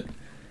 so that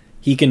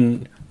he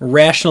can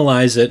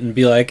rationalize it and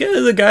be like,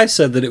 the guy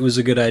said that it was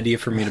a good idea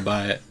for me to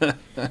buy it.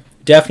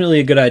 Definitely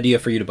a good idea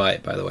for you to buy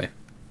it, by the way.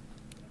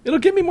 It'll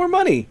give me more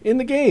money in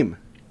the game.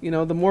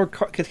 The more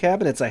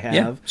cabinets I have.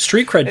 Yeah,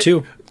 street cred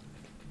too.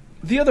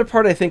 The other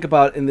part I think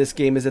about in this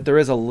game is that there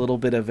is a little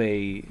bit of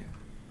there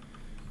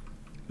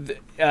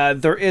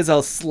is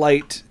a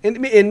slight, and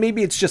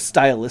maybe it's just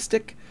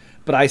stylistic,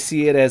 but I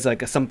see it as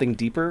like something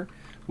deeper,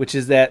 which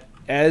is that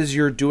as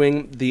you're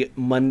doing the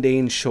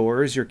mundane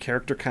chores, your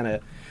character kind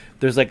of,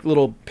 there's like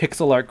little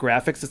pixel art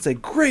graphics that say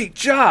 "Great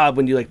job"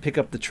 when you like pick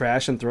up the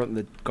trash and throw it in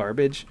the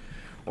garbage,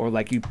 or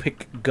like you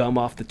pick gum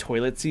off the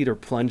toilet seat or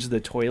plunge the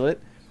toilet.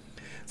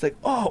 It's like,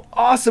 oh,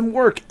 awesome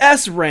work,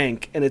 S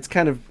rank, and it's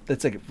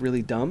like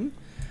really dumb.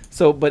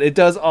 So, but it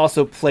does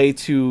also play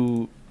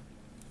to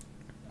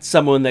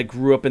someone that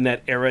grew up in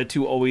that era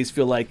to always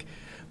feel like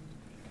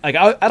I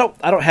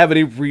don't have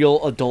any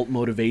real adult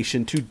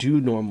motivation to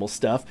do normal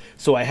stuff,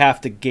 so I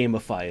have to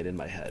gamify it in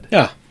my head.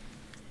 Yeah.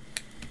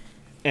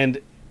 And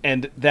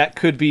that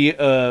could be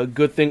a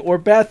good thing or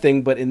bad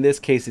thing, but in this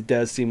case, it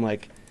does seem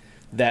like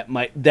that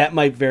might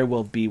very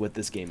well be what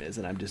this game is.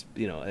 And I'm just,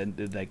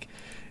 and like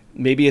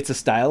maybe it's a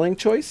styling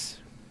choice,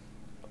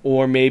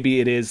 or maybe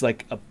it is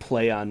like a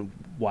play on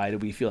why do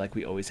we feel like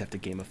we always have to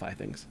gamify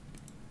things.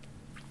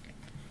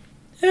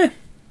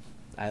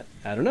 I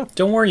don't know.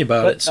 Don't worry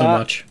about it so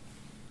much.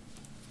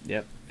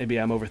 Yep. Maybe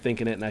I'm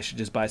overthinking it, and I should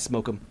just buy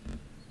Smoke 'em.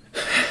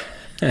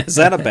 Is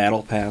that a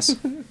battle pass?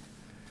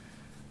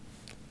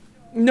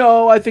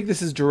 No, I think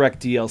this is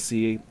direct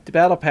DLC. The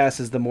Battle Pass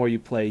is the more you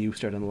play, you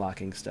start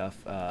unlocking stuff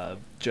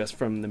just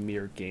from the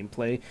mere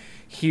gameplay.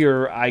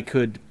 Here, I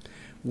could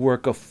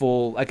work a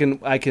full. I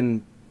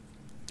can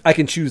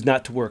choose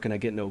not to work, and I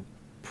get no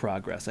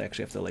progress. I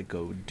actually have to like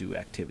go do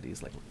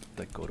activities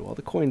like go to all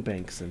the coin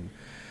banks and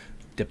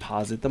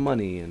deposit the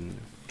money and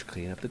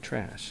clean up the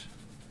trash.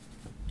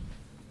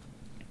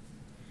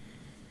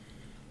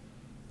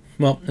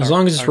 Well, as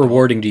long as it's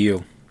rewarding to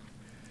you.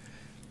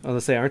 I was going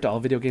to say, aren't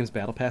all video games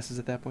battle passes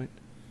at that point?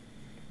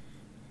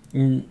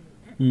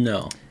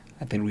 No.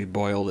 I think we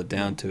boiled it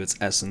down to its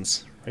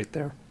essence right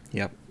there.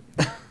 Yep.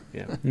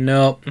 Yeah.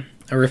 No,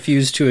 I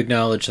refuse to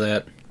acknowledge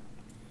that.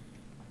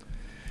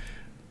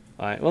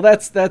 All right. Well,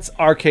 that's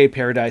Arcade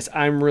Paradise.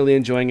 I'm really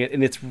enjoying it,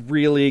 and it's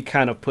really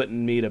kind of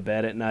putting me to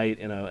bed at night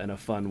in a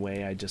fun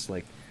way. I just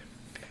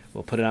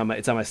we'll put it on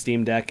it's on my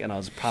Steam Deck, and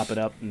I'll just pop it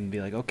up and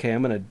be like, okay,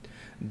 I'm gonna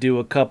do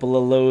a couple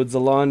of loads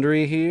of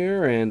laundry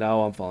here, and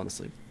I'm falling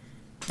asleep.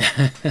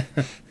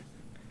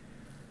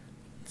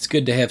 It's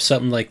good to have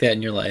something like that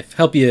in your life.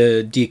 Help you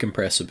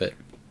decompress a bit.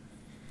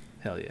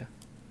 Hell yeah.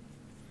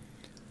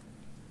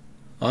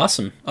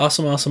 Awesome.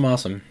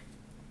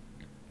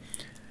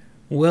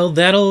 Well,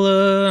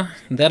 that'll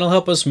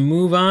help us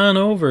move on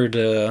over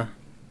to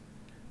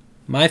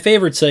my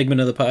favorite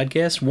segment of the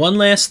podcast, One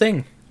Last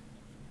Thing.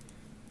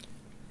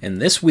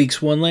 And this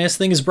week's One Last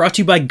Thing is brought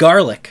to you by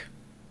garlic.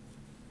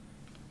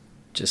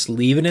 Just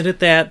leaving it at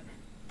that.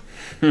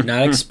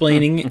 Not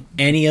explaining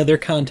any other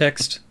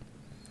context.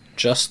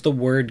 Just the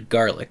word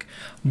garlic.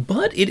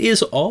 But it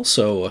is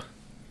also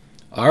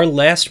our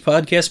last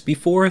podcast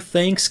before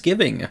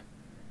Thanksgiving.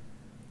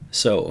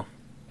 So,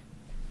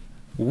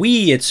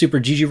 we at Super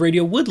GG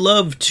Radio would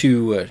love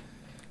to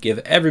give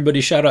everybody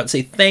a shout out and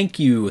say thank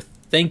you.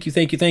 Thank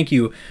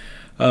you.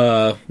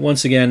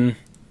 Once again,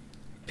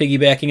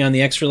 piggybacking on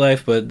the Extra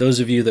Life, but those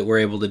of you that were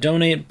able to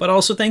donate, but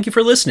also thank you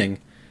for listening.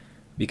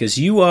 Because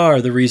you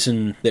are the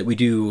reason that we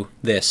do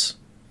this.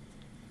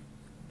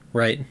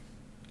 Right?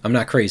 I'm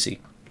not crazy.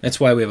 That's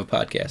why we have a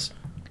podcast.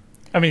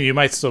 I mean, you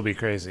might still be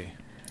crazy.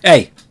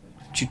 Hey,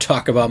 don't you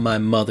talk about my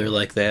mother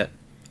like that.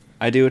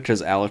 I do it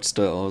because Alex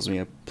still owes me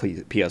a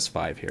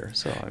PS5 here.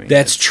 So I mean,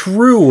 that's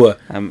true.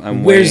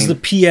 I'm Where's the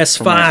PS5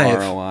 for my PS5?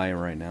 ROI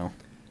right now.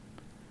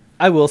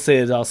 I will say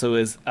it also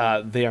is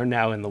they are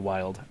now in the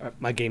wild.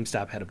 My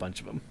GameStop had a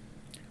bunch of them.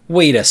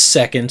 Wait a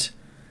second.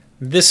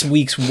 This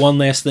week's One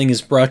Last Thing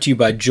is brought to you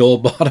by Joel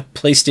bought a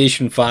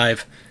PlayStation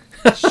 5.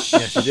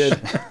 Yes, you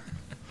did.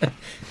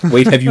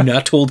 Wait, have you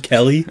not told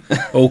Kelly?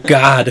 Oh,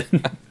 God.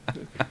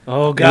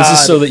 Oh, God. This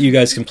is so that you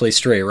guys can play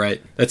Stray,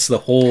 right? That's the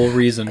whole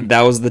reason.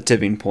 That was the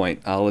tipping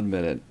point. I'll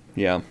admit it.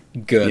 Yeah.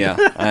 Good. Yeah.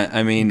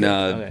 I mean,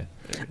 Okay.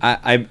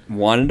 I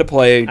wanted to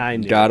play I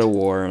knew God it. of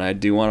War, and I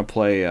do want to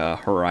play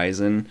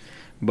Horizon,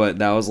 but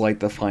that was like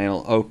the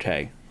final,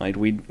 okay. Like,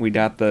 we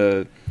got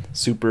the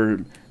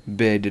super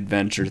big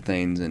adventure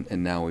things,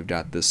 and now we've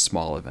got this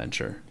small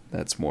adventure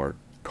that's more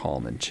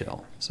calm and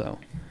chill. So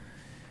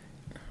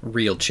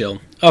Real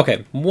chill.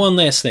 Okay, one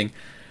last thing.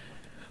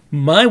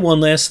 My one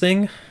last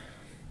thing,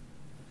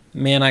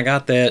 man, I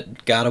got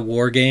that God of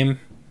War game.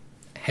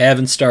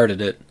 Haven't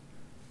started it.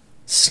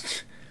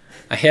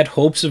 I had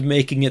hopes of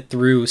making it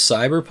through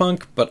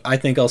Cyberpunk, but I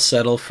think I'll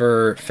settle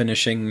for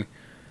finishing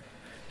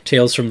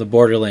Tales from the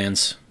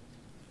Borderlands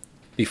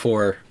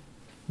before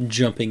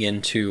jumping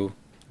into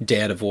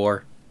Dad of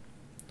War.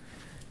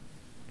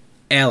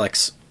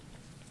 Alex.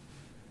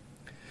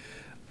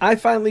 I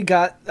finally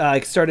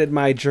started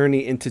my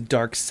journey into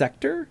Dark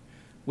Sector,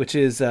 which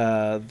is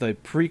the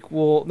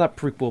prequel, not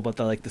prequel, but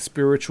the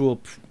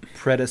spiritual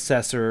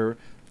predecessor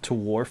to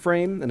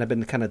Warframe, and I've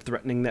been kind of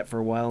threatening that for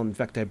a while. In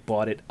fact, I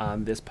bought it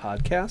on this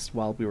podcast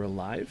while we were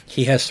live.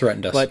 He has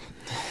threatened us. But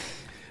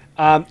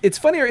It's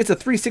funnier. It's a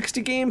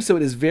 360 game, so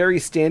it is very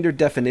standard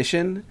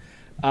definition.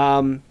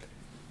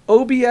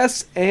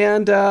 OBS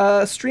and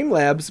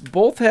Streamlabs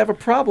both have a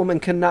problem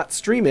and cannot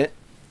stream it.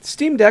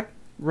 Steam Deck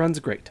runs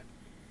great.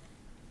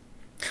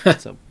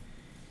 So,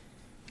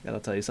 that'll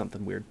tell you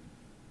something weird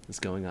is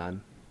going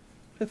on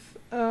with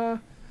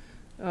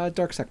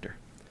Dark Sector.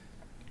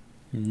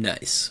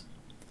 Nice.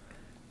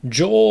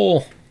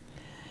 Joel.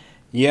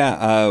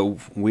 Yeah,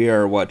 we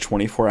are,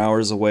 24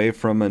 hours away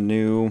from a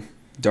new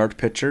Dark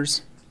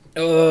Pictures?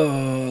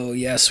 Oh,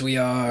 yes, we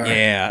are.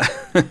 Yeah.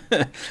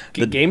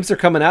 The games are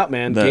coming out,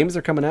 man. Games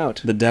are coming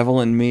out. The Devil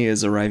in Me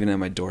is arriving at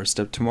my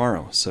doorstep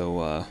tomorrow,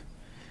 so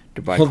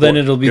goodbye. Well, then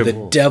it'll be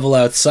the devil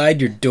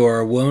outside your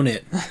door, won't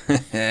it?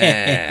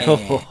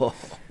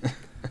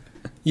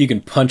 You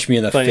can punch me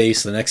in the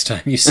face the next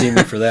time you see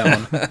me for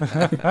that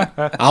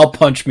one. I'll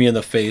punch me in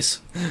the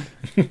face.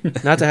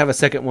 Not to have a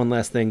second one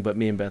last thing, but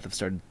me and Beth have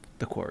started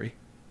The Quarry.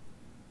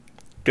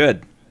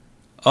 Good.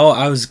 Oh,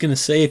 I was going to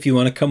say, if you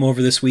want to come over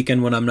this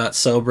weekend when I'm not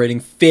celebrating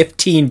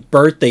 15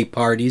 birthday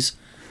parties,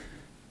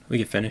 we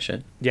can finish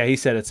it. Yeah, he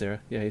said it,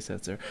 Sarah.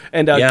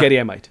 And Getty,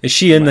 I might. Is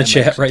she in the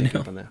chat right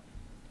now?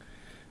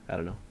 I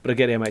don't know. But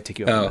Getty, I might take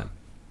you up on that.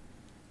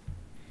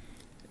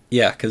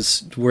 Yeah,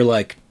 because we're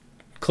like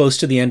close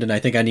to the end, and I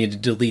think I need to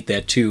delete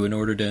that too in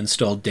order to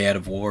install Dad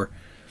of War.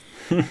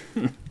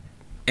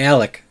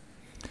 Alec.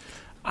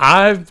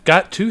 I've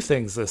got two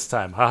things this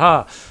time.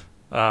 Haha.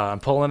 I'm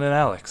pulling an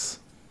Alex.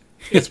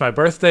 It's my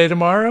birthday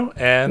tomorrow,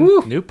 and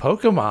new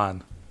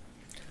Pokemon.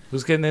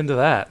 Who's getting into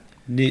that?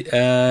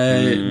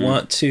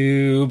 Want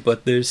to,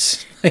 but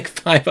there's like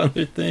 5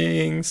 other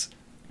things.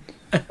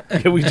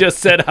 We just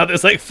said how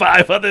there's like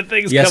 5 other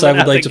things. Yes, I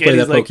would like to play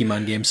that like,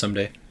 Pokemon game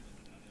someday.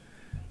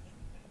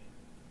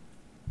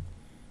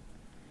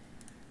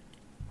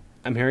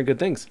 I'm hearing good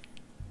things.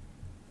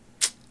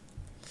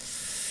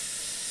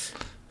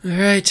 All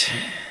right.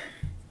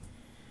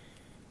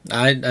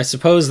 I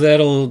suppose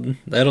that'll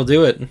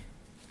do it.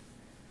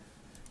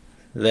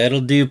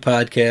 That'll do,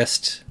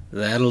 podcast.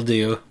 That'll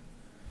do.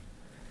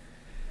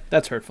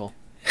 That's hurtful.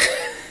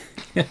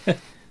 All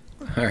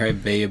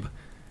right, babe.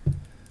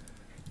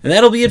 And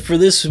that'll be it for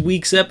this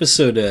week's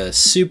episode of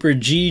Super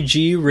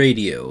GG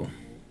Radio.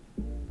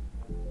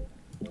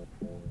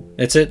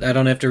 That's it? I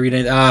don't have to read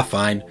anything?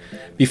 Fine.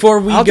 Before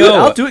we go... I'll do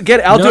it.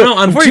 I'll do it. No,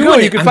 I'm Before doing you go,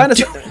 it. you can find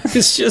us...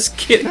 It's just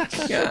kidding.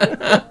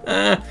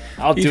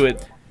 I'll do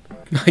it.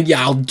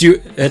 Yeah, I'll do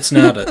it. It's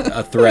not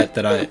a threat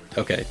that I...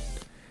 Okay.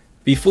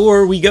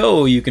 Before we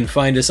go, you can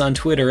find us on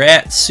Twitter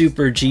at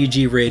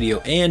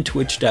SuperGGRadio and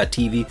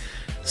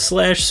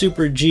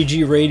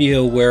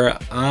Twitch.tv/SuperGGRadio, where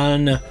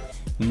on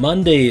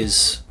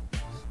Mondays,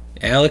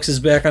 Alex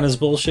is back on his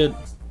bullshit.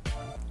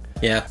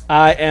 Yeah.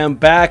 I am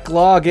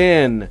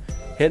backlogging.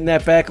 Hitting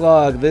that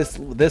backlog.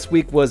 This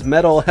week was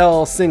Metal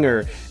Hell Singer.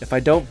 If I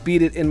don't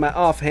beat it in my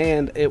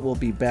offhand, it will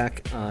be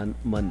back on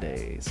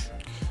Mondays.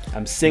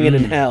 I'm singing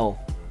in hell.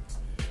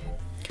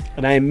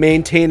 And I am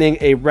maintaining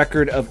a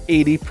record of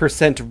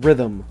 80%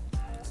 rhythm.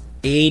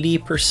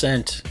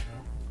 80%.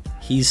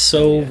 He's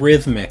so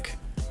rhythmic.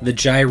 The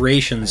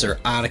gyrations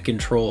are out of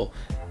control.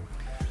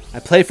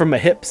 I play from my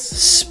hips.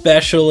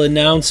 Special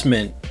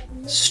announcement.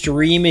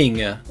 Streaming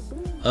the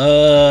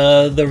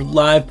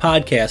live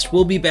podcast.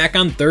 We'll be back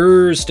on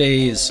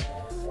Thursdays.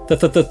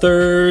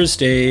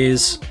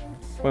 Thursdays.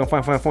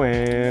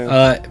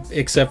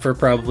 Except for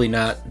probably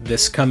not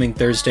this coming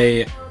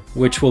Thursday,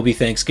 which will be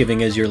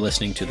Thanksgiving as you're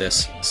listening to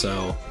this.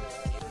 So,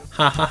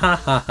 ha ha ha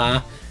ha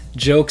ha.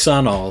 Jokes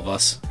on all of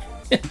us.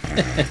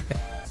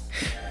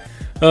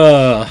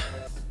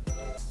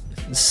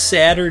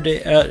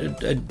 Saturday,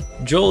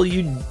 Joel,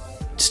 you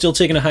still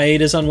taking a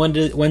hiatus on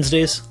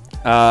Wednesdays?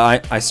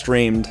 I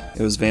streamed.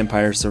 It was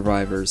Vampire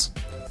Survivors.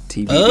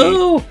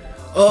 TBD.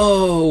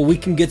 Oh, we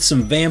can get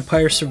some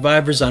Vampire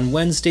Survivors on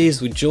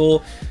Wednesdays with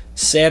Joel.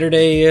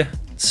 Saturday,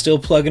 still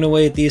plugging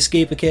away at the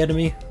Escape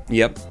Academy?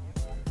 Yep.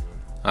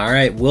 All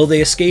right, will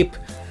they escape?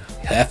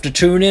 Have to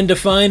tune in to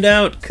find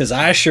out, because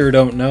I sure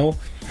don't know.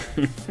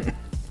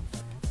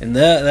 And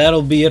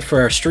that'll be it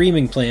for our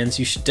streaming plans.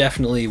 You should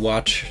definitely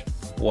watch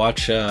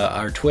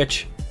our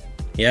Twitch.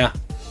 Yeah,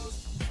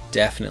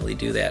 definitely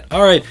do that.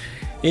 All right,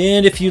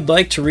 and if you'd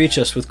like to reach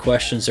us with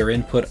questions or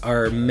input,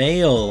 our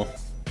email.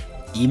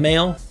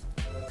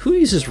 Who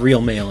uses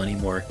real mail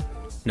anymore?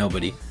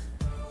 Nobody.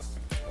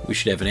 We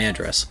should have an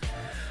address.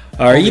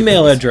 Our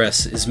email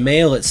address is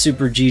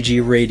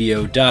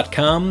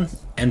mail@superggradio.com,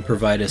 and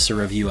provide us a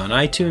review on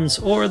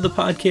iTunes or the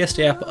podcast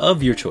app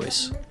of your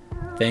choice.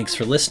 Thanks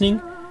for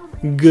listening.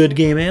 Good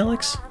game,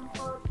 Alex.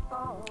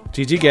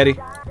 GG, Getty.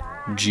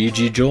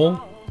 GG, Joel.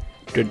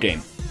 Good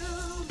game.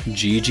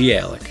 GG,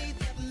 Alec.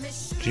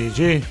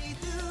 GG.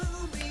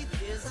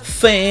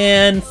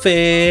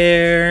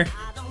 Fanfare.